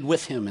seated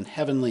with him in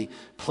heavenly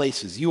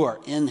places. You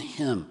are in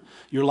him.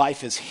 Your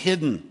life is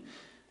hidden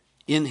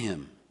in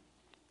him.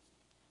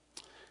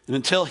 And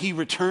until he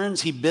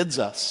returns, he bids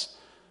us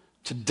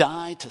to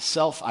die to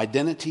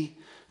self-identity,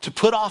 to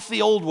put off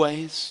the old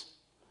ways,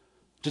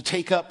 to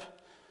take up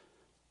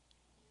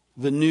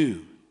the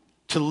new,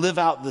 to live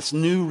out this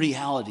new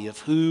reality of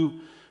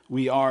who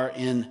we are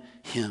in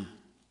him.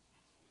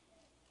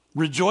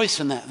 Rejoice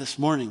in that this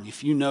morning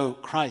if you know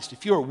Christ.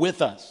 If you are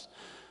with us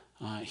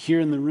here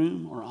in the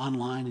room or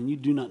online and you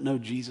do not know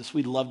Jesus,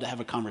 we'd love to have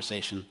a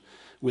conversation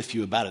with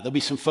you about it. There'll be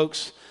some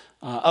folks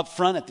up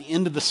front at the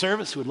end of the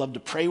service who would love to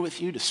pray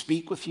with you, to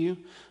speak with you.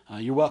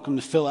 You're welcome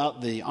to fill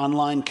out the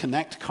online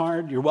Connect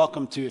card. You're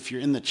welcome to, if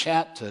you're in the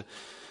chat, to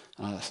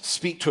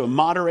speak to a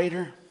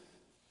moderator.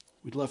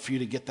 We'd love for you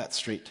to get that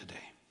straight today.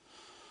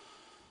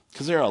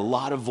 Because there are a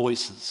lot of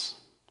voices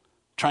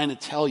trying to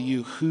tell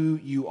you who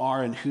you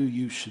are and who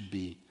you should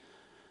be.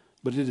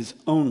 But it is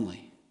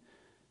only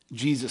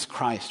Jesus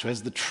Christ who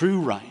has the true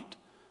right,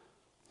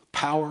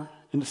 power,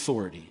 and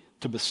authority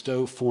to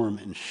bestow, form,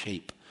 and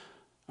shape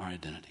our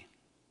identity.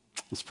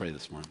 Let's pray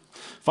this morning.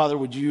 Father,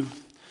 would you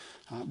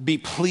be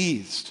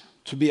pleased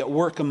to be at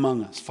work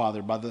among us,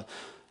 Father, by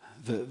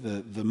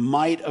the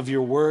might of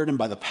your word and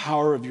by the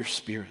power of your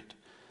Spirit.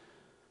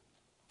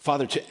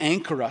 Father, to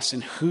anchor us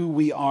in who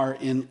we are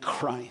in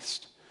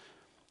Christ.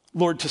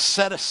 Lord, to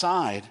set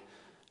aside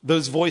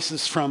those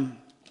voices from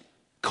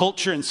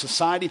culture and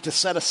society, to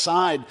set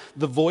aside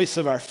the voice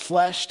of our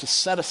flesh, to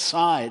set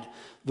aside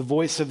the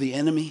voice of the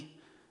enemy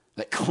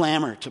that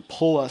clamor to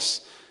pull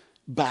us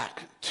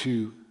back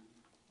to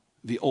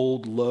the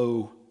old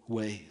low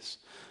ways.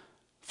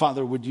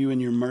 Father, would you in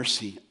your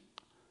mercy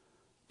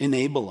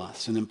enable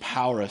us and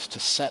empower us to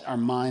set our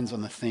minds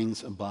on the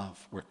things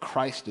above, where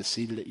Christ is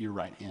seated at your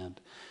right hand,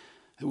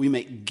 that we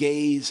may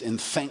gaze in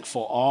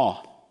thankful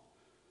awe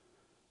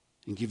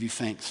and give you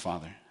thanks,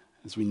 Father,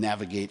 as we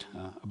navigate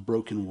a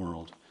broken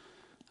world,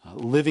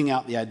 living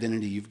out the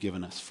identity you've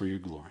given us for your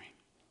glory.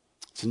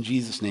 It's in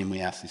Jesus' name we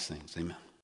ask these things. Amen.